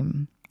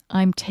dream,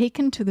 I'm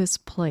taken to this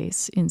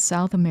place in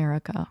South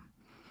America,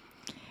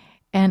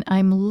 and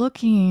I'm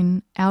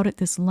looking out at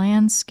this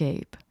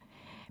landscape.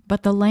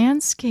 But the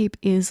landscape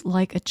is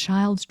like a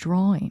child's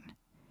drawing,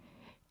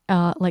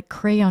 like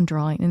crayon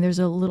drawing. And there's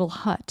a little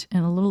hut,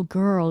 and a little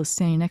girl is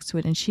standing next to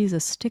it, and she's a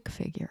stick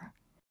figure.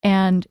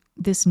 And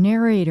this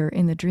narrator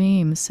in the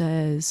dream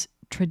says,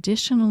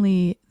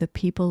 traditionally, the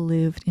people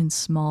lived in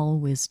small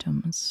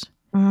wisdoms.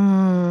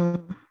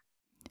 When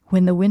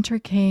the winter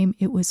came,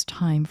 it was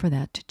time for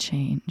that to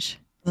change.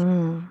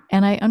 And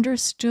I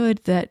understood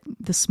that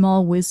the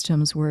small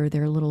wisdoms were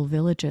their little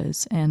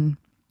villages, and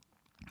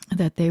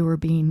that they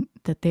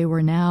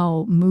were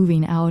now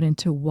moving out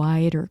into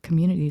wider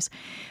communities.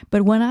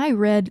 But when I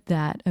read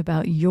that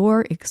about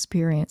your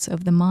experience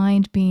of the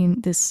mind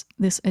being this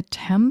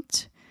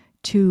attempt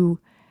to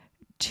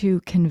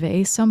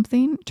convey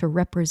something, to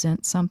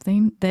represent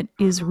something that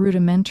is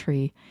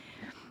rudimentary,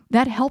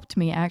 that helped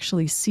me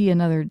actually see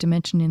another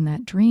dimension in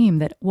that dream,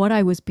 that what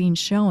I was being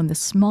shown, the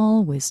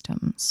small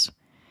wisdoms,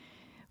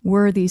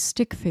 were these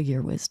stick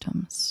figure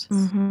wisdoms.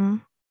 Mm-hmm.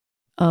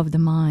 Of the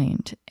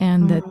mind,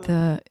 and that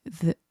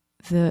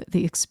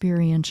the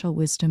experiential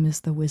wisdom is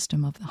the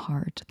wisdom of the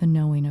heart, the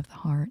knowing of the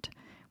heart.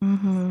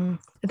 Mm-hmm.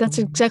 That's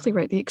exactly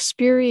right. The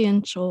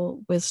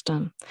experiential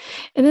wisdom.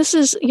 And this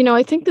is,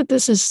 I think that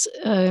this is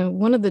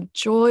one of the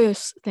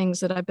joyous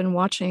things that I've been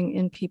watching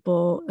in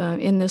people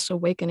in this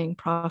awakening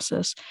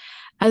process,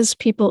 as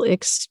people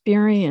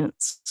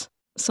experience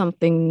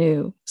something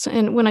new.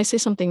 And when I say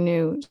something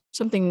new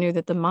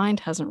that the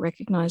mind hasn't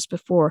recognized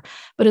before,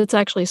 but it's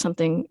actually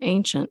something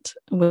ancient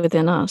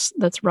within us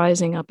that's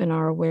rising up in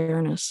our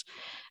awareness.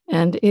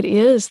 And it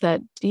is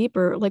that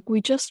deeper, like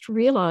we just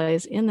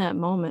realize in that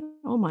moment,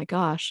 oh my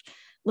gosh,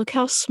 look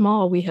how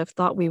small we have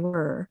thought we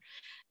were.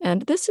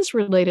 And this is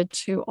related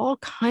to all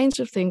kinds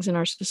of things in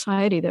our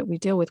society that we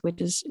deal with, which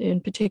is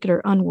in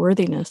particular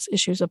unworthiness,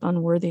 issues of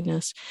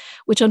unworthiness,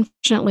 which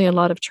unfortunately a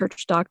lot of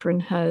church doctrine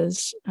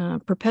has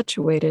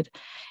perpetuated,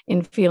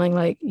 in feeling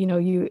like,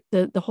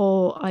 the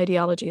whole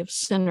ideology of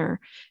sinner,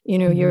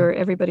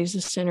 everybody's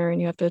a sinner and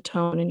you have to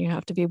atone and you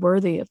have to be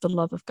worthy of the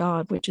love of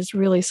God, which is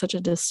really such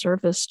a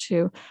disservice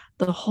to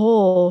the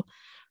whole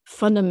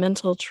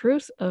fundamental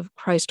truth of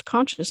Christ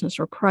consciousness,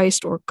 or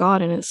Christ or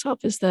God in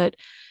itself, is that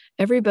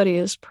everybody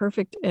is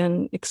perfect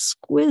and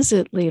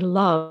exquisitely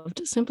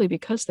loved simply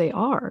because they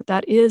are.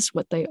 That is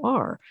what they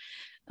are.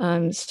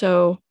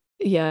 So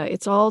yeah,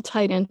 it's all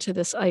tied into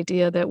this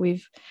idea that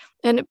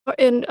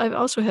and I've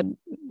also had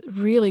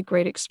really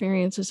great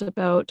experiences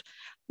about,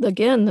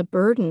 again, the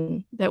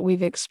burden that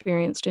we've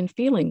experienced in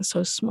feeling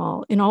so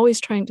small, in always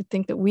trying to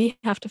think that we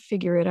have to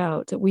figure it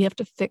out, that we have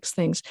to fix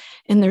things.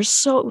 And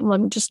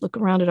let me just look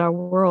around at our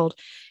world.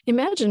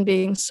 Imagine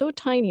being so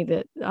tiny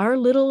that our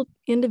little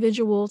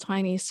individual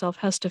tiny self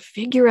has to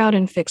figure out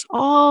and fix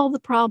all the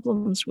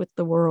problems with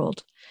the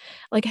world.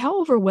 Like,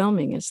 how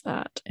overwhelming is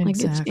that?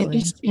 Exactly. Like,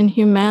 it's in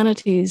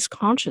humanity's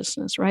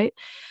consciousness, right?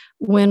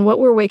 When what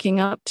we're waking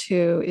up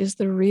to is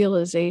the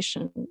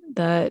realization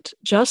that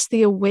just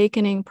the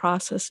awakening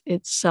process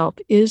itself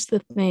is the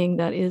thing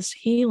that is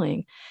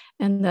healing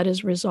and that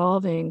is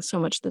resolving so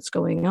much that's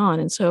going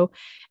on. And so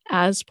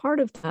as part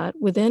of that,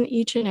 within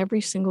each and every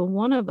single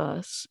one of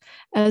us,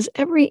 as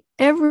every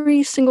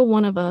single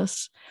one of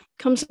us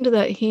comes into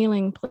that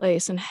healing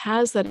place and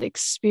has that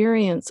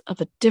experience of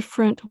a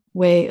different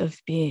way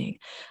of being,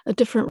 a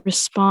different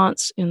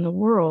response in the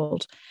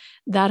world,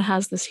 that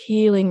has this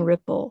healing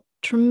ripple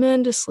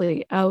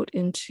tremendously out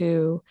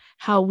into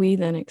how we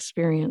then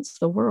experience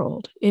the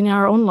world in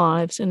our own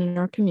lives and in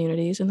our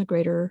communities and the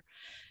greater,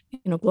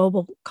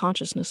 global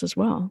consciousness as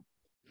well.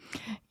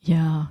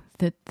 Yeah,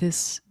 that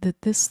this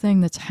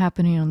thing that's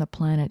happening on the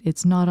planet,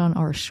 it's not on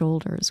our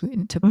shoulders.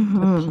 To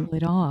pull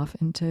it off,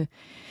 and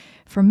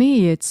for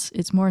me,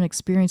 it's more an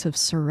experience of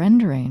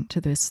surrendering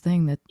to this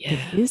thing that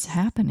is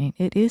happening.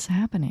 It is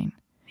happening.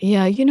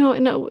 Yeah,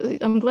 and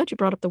I'm glad you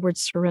brought up the word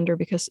surrender,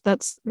 because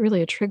that's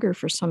really a trigger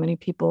for so many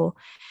people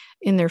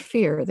in their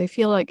fear. They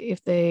feel like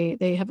if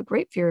they have a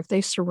great fear, if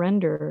they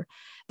surrender,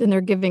 then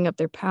they're giving up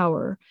their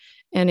power.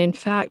 And in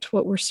fact,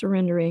 what we're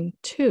surrendering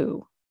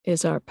to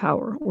is our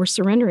power. We're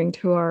surrendering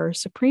to our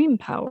supreme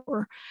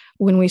power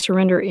when we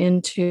surrender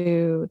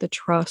into the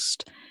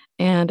trust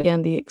and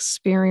the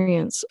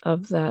experience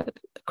of that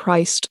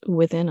Christ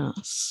within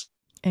us.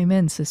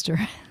 Amen, sister.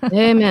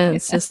 Amen,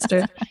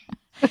 sister.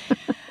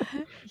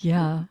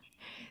 Yeah.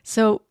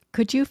 So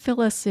could you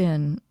fill us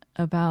in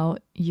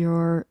about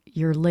your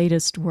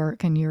latest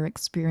work and your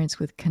experience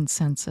with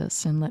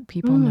Consensus, and let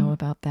people know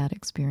about that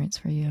experience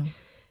for you?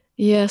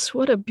 Yes,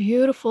 what a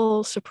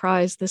beautiful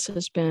surprise this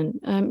has been.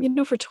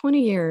 For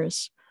 20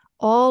 years,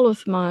 all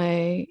of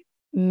my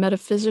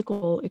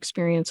metaphysical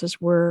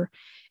experiences were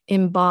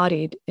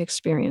embodied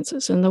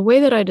experiences. And the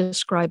way that I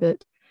describe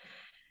it,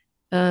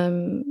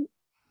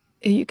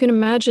 you can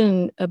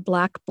imagine a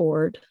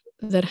blackboard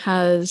that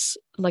has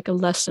like a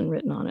lesson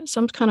written on it,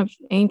 some kind of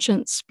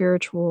ancient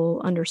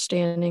spiritual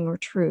understanding or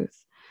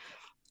truth.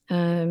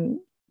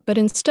 But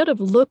instead of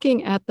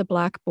looking at the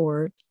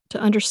blackboard to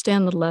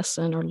understand the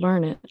lesson or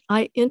learn it,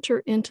 I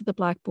enter into the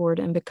blackboard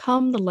and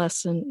become the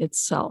lesson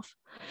itself.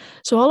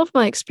 So all of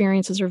my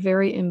experiences are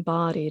very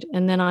embodied.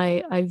 And then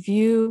I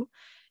view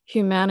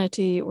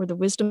humanity or the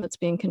wisdom that's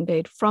being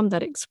conveyed from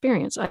that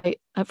experience.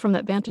 From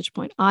that vantage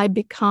point, I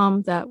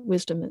become that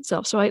wisdom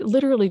itself. So I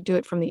literally do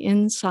it from the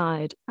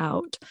inside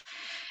out.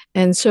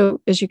 And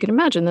so, as you can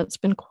imagine, that's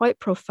been quite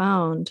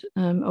profound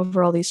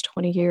over all these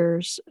 20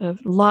 years of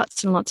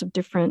lots and lots of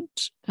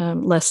different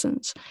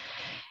lessons.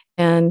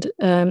 And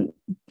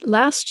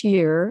last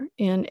year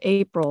in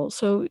April,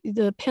 so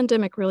the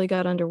pandemic really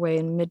got underway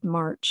in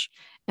mid-March,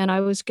 and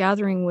I was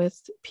gathering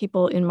with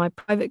people in my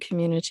private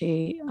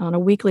community on a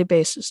weekly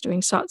basis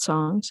doing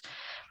satsangs,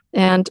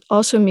 and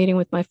also meeting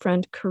with my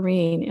friend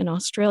Corrine in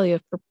Australia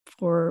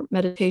for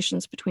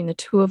meditations between the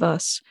two of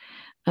us,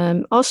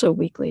 also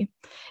weekly.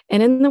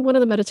 And in one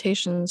of the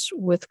meditations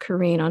with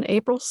Corrine on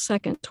April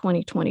 2nd,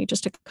 2020,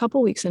 just a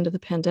couple weeks into the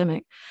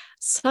pandemic,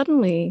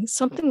 suddenly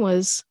something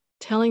was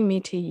telling me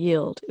to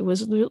yield. It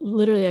was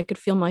literally, I could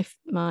feel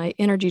my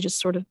energy just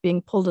sort of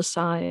being pulled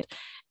aside,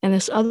 and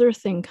this other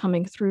thing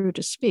coming through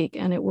to speak.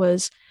 And it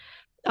was,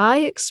 I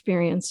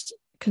experienced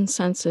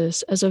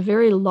Consensus as a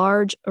very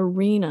large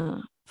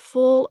arena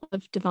full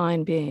of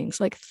divine beings,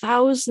 like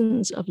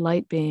thousands of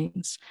light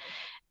beings.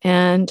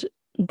 And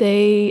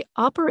they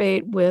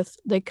operate with,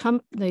 they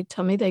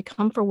tell me they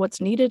come for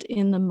what's needed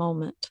in the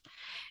moment.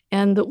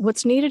 And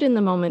what's needed in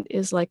the moment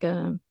is like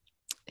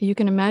you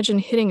can imagine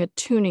hitting a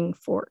tuning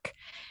fork.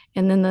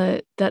 And then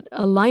that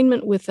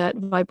alignment with that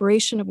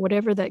vibration of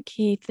whatever that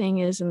key thing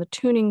is in the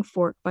tuning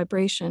fork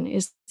vibration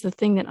is the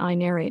thing that I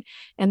narrate.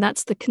 And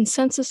that's the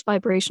consensus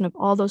vibration of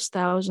all those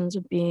thousands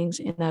of beings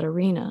in that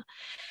arena.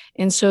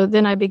 And so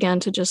then I began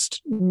to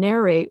just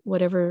narrate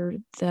whatever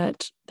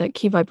that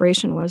key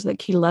vibration was, that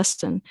key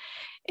lesson.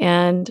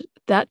 And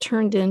that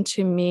turned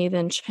into me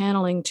then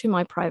channeling to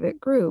my private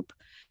group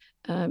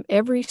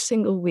every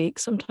single week,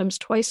 sometimes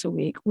twice a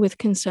week, with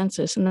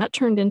Consensus. And that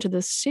turned into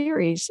this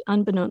series,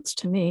 unbeknownst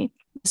to me,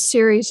 a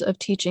series of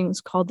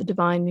teachings called The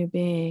Divine New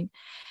Being.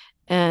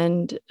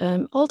 And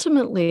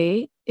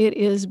ultimately, it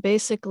is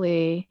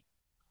basically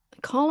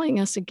calling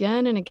us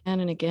again and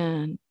again and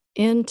again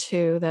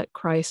into that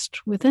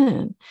Christ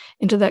within,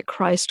 into that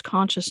Christ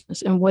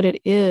consciousness, and what it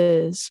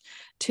is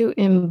to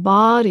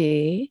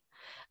embody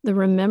the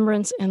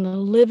remembrance and the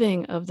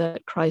living of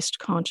that Christ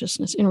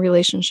consciousness in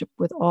relationship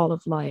with all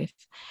of life.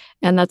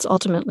 And that's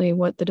ultimately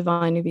what the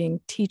Divine New Being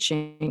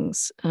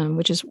teachings,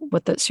 which is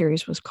what that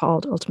series was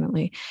called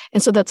ultimately.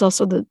 And so that's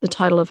also the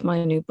title of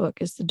my new book,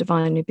 is The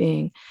Divine New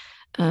Being.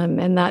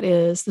 And that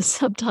is the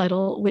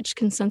subtitle, which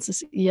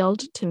Consensus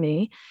yelled to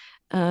me,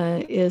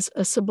 is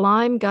A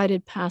Sublime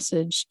Guided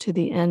Passage to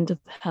the End of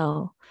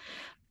Hell.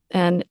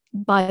 And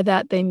by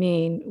that, they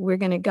mean we're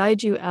going to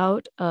guide you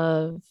out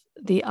of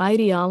the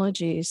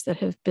ideologies that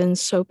have been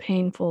so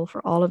painful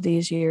for all of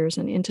these years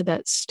and into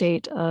that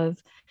state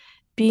of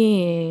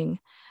being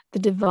the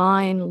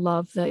divine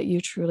love that you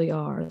truly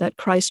are, that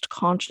Christ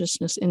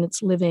consciousness in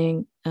its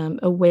living,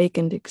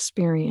 awakened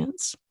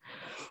experience.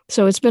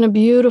 So it's been a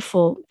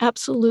beautiful,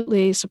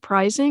 absolutely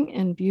surprising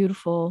and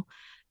beautiful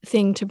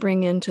thing to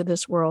bring into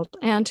this world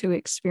and to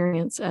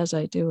experience as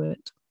I do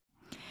it.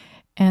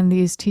 And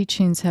these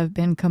teachings have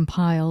been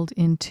compiled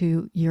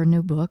into your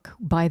new book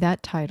by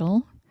that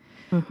title.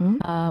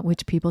 Mm-hmm.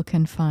 which people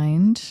can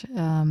find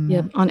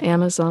On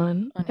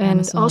Amazon. on And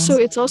also,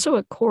 Amazon. it's also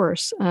a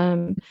course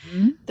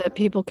Mhm. that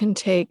people can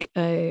take.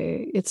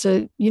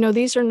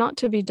 These are not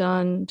to be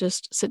done,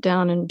 just sit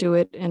down and do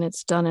it, and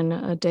it's done in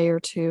a day or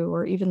two,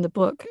 or even the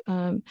book.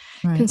 Right.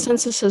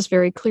 Consensus says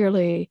very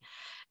clearly,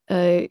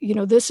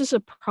 this is a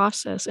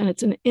process and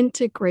it's an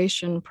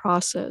integration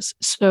process.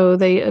 So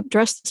they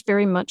address this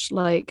very much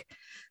like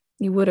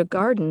you would a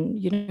garden,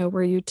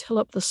 where you till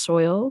up the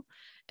soil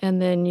and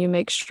then you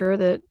make sure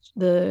that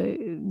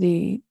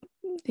the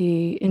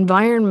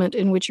environment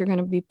in which you're going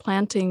to be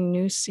planting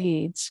new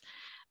seeds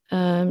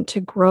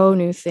to grow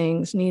new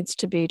things needs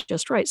to be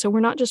just right. So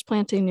we're not just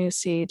planting new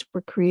seeds,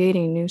 we're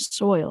creating new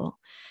soil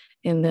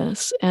in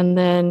this. And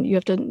then you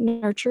have to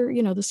nurture,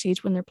 the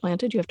seeds when they're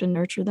planted. You have to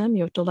nurture them.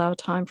 You have to allow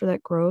time for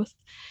that growth.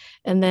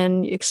 And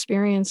then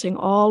experiencing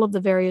all of the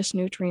various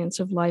nutrients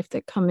of life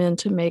that come in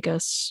to make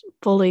us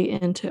fully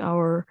into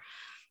our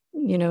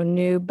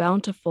new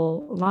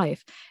bountiful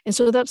life. And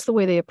so that's the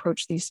way they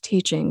approach these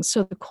teachings.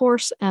 So the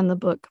course and the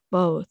book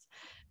both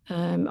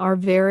are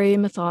very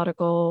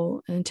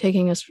methodical and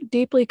taking us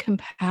deeply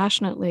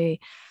compassionately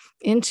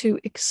into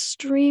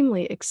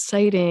extremely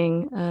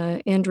exciting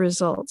end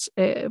results.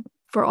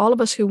 For all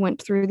of us who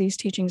went through these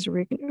teachings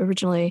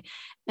originally,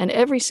 and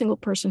every single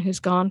person who's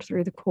gone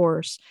through the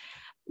course,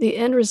 the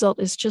end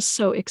result is just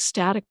so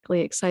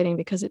ecstatically exciting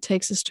because it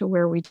takes us to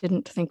where we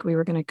didn't think we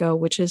were going to go,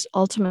 which is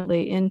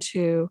ultimately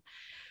into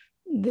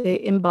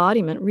the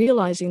embodiment,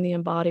 realizing the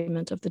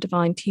embodiment of the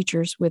divine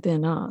teachers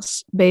within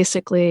us,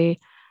 basically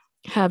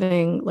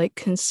having like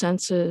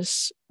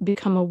consensus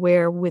become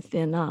aware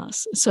within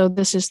us. So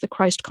this is the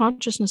Christ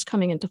consciousness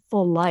coming into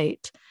full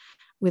light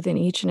within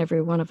each and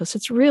every one of us.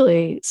 It's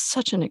really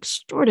such an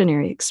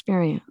extraordinary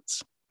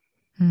experience.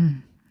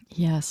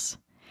 Yes.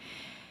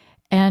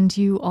 And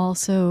you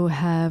also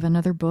have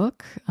another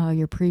book,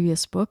 your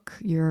previous book,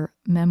 your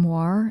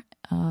memoir,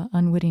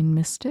 Unwitting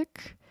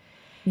Mystic.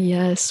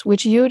 Yes,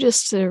 which you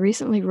just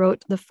recently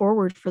wrote the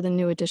foreword for the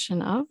new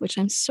edition of, which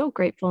I'm so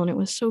grateful, and it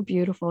was so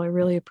beautiful. I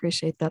really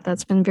appreciate that.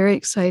 That's been very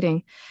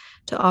exciting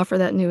to offer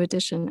that new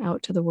edition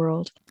out to the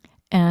world.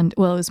 And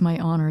well, it was my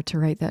honor to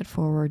write that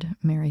forward,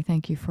 Mary.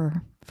 Thank you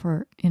for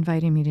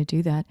inviting me to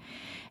do that.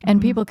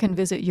 And people can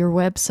visit your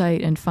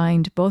website and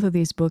find both of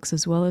these books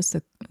as well as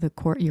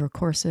your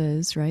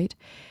courses, right?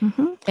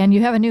 Mm-hmm. And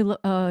you have a new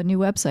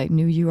website,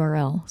 new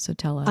URL. So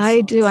tell us.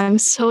 I do. I'm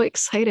so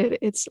excited.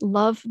 It's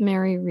Love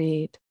Mary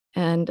Read.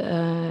 And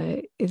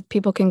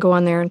people can go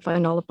on there and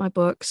find all of my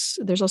books.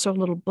 There's also a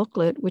little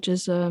booklet, which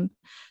is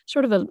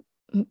sort of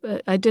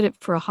I did it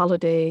for a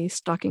holiday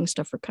stocking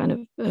stuffer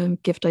kind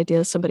of gift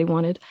idea somebody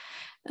wanted.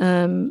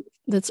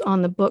 That's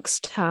on the books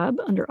tab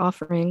under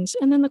offerings.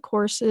 And then the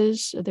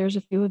courses, there's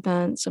a few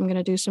events. I'm going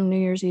to do some New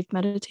Year's Eve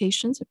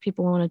meditations if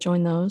people want to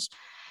join those.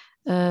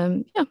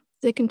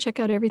 They can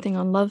check out everything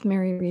on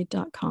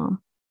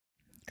lovemaryread.com.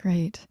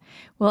 Great.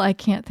 Well, I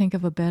can't think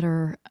of a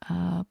better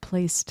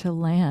place to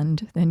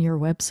land than your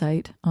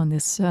website on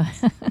this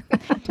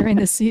during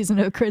the season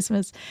of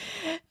Christmas,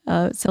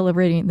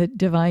 celebrating the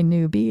divine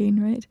new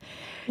being, right?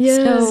 Yes.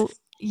 So,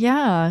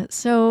 yeah.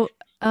 So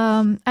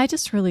I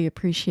just really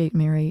appreciate,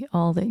 Mary,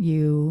 all that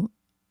you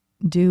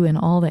do and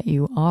all that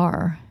you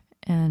are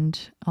and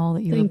all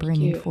that you are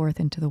bringing forth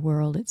into the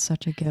world. It's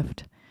such a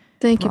gift.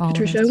 Thank you,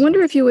 Patricia. I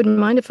wonder if you wouldn't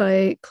mind if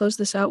I close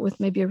this out with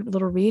maybe a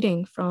little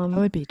reading from That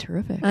would be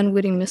terrific.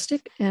 Unwitting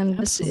Mystic. And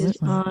Absolutely. This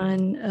is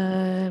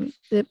on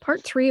the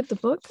part 3 of the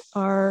book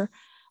are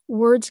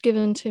words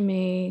given to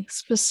me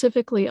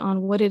specifically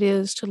on what it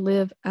is to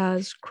live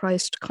as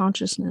Christ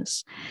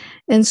consciousness.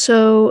 And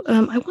so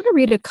I want to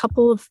read a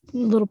couple of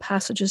little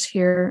passages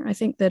here, I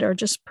think, that are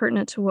just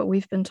pertinent to what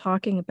we've been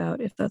talking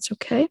about, if that's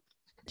okay.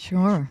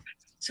 Sure.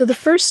 So the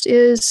first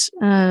is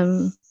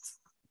the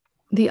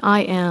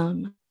I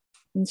am.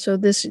 And so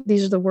these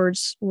are the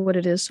words, what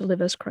it is to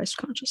live as Christ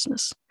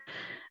consciousness.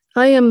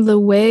 I am the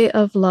way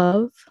of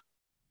love,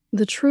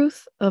 the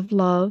truth of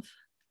love,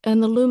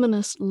 and the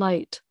luminous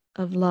light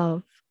of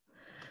love.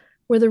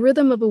 Where the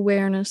rhythm of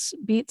awareness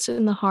beats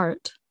in the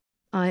heart,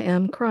 I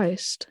am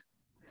Christ.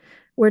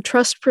 Where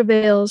trust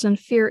prevails and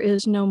fear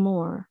is no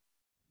more,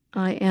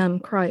 I am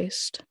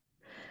Christ.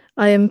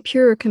 I am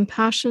pure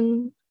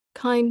compassion,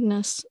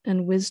 kindness,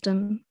 and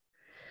wisdom.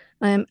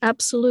 I am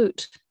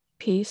absolute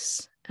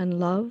peace and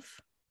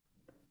love.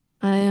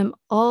 I am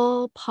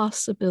all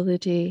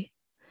possibility.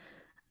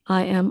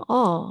 I am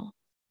all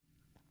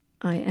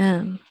I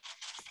am.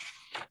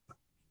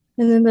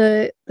 And then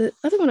the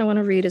other one I want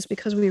to read is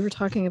because we were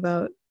talking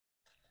about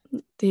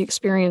the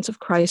experience of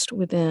Christ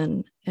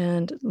within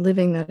and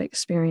living that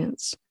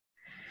experience.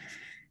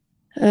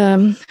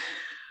 I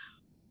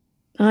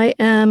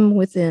am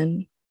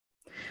within.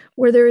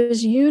 Where there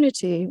is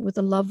unity with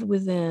the love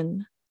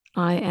within,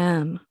 I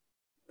am.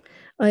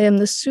 I am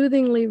the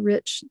soothingly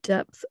rich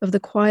depth of the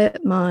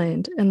quiet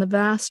mind and the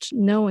vast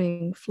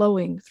knowing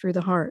flowing through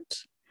the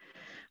heart.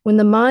 When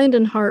the mind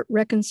and heart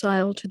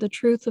reconcile to the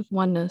truth of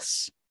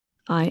oneness,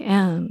 I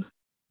am.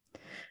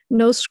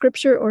 No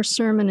scripture or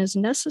sermon is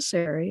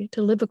necessary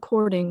to live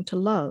according to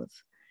love.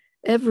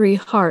 Every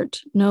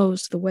heart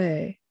knows the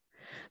way.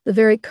 The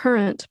very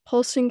current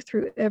pulsing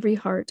through every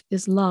heart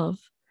is love.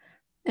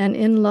 And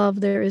in love,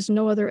 there is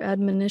no other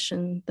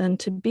admonition than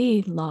to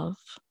be love.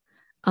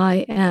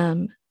 I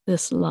am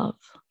this love.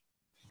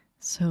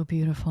 So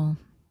beautiful.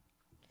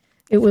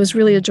 It was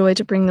really a joy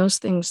to bring those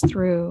things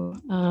through,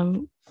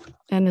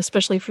 and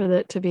especially for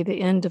that to be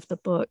the end of the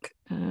book.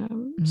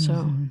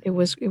 So it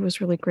was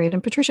really great.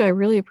 And Patricia, I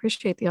really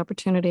appreciate the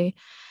opportunity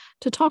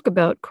to talk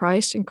about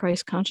Christ and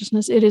Christ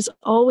consciousness. It is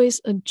always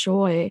a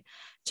joy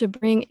to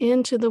bring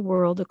into the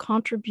world the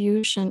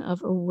contribution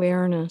of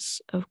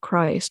awareness of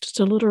Christ,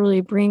 to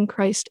literally bring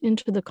Christ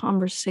into the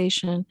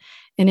conversation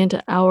and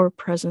into our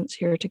presence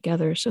here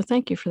together. So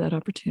thank you for that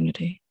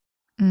opportunity.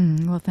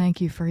 Well,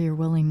 thank you for your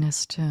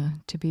willingness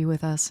to be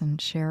with us and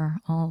share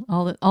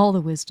all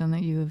the wisdom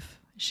that you have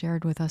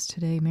shared with us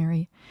today,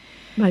 Mary.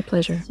 My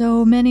pleasure.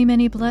 So many,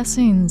 many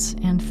blessings,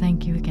 and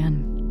thank you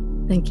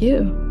again. Thank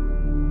you.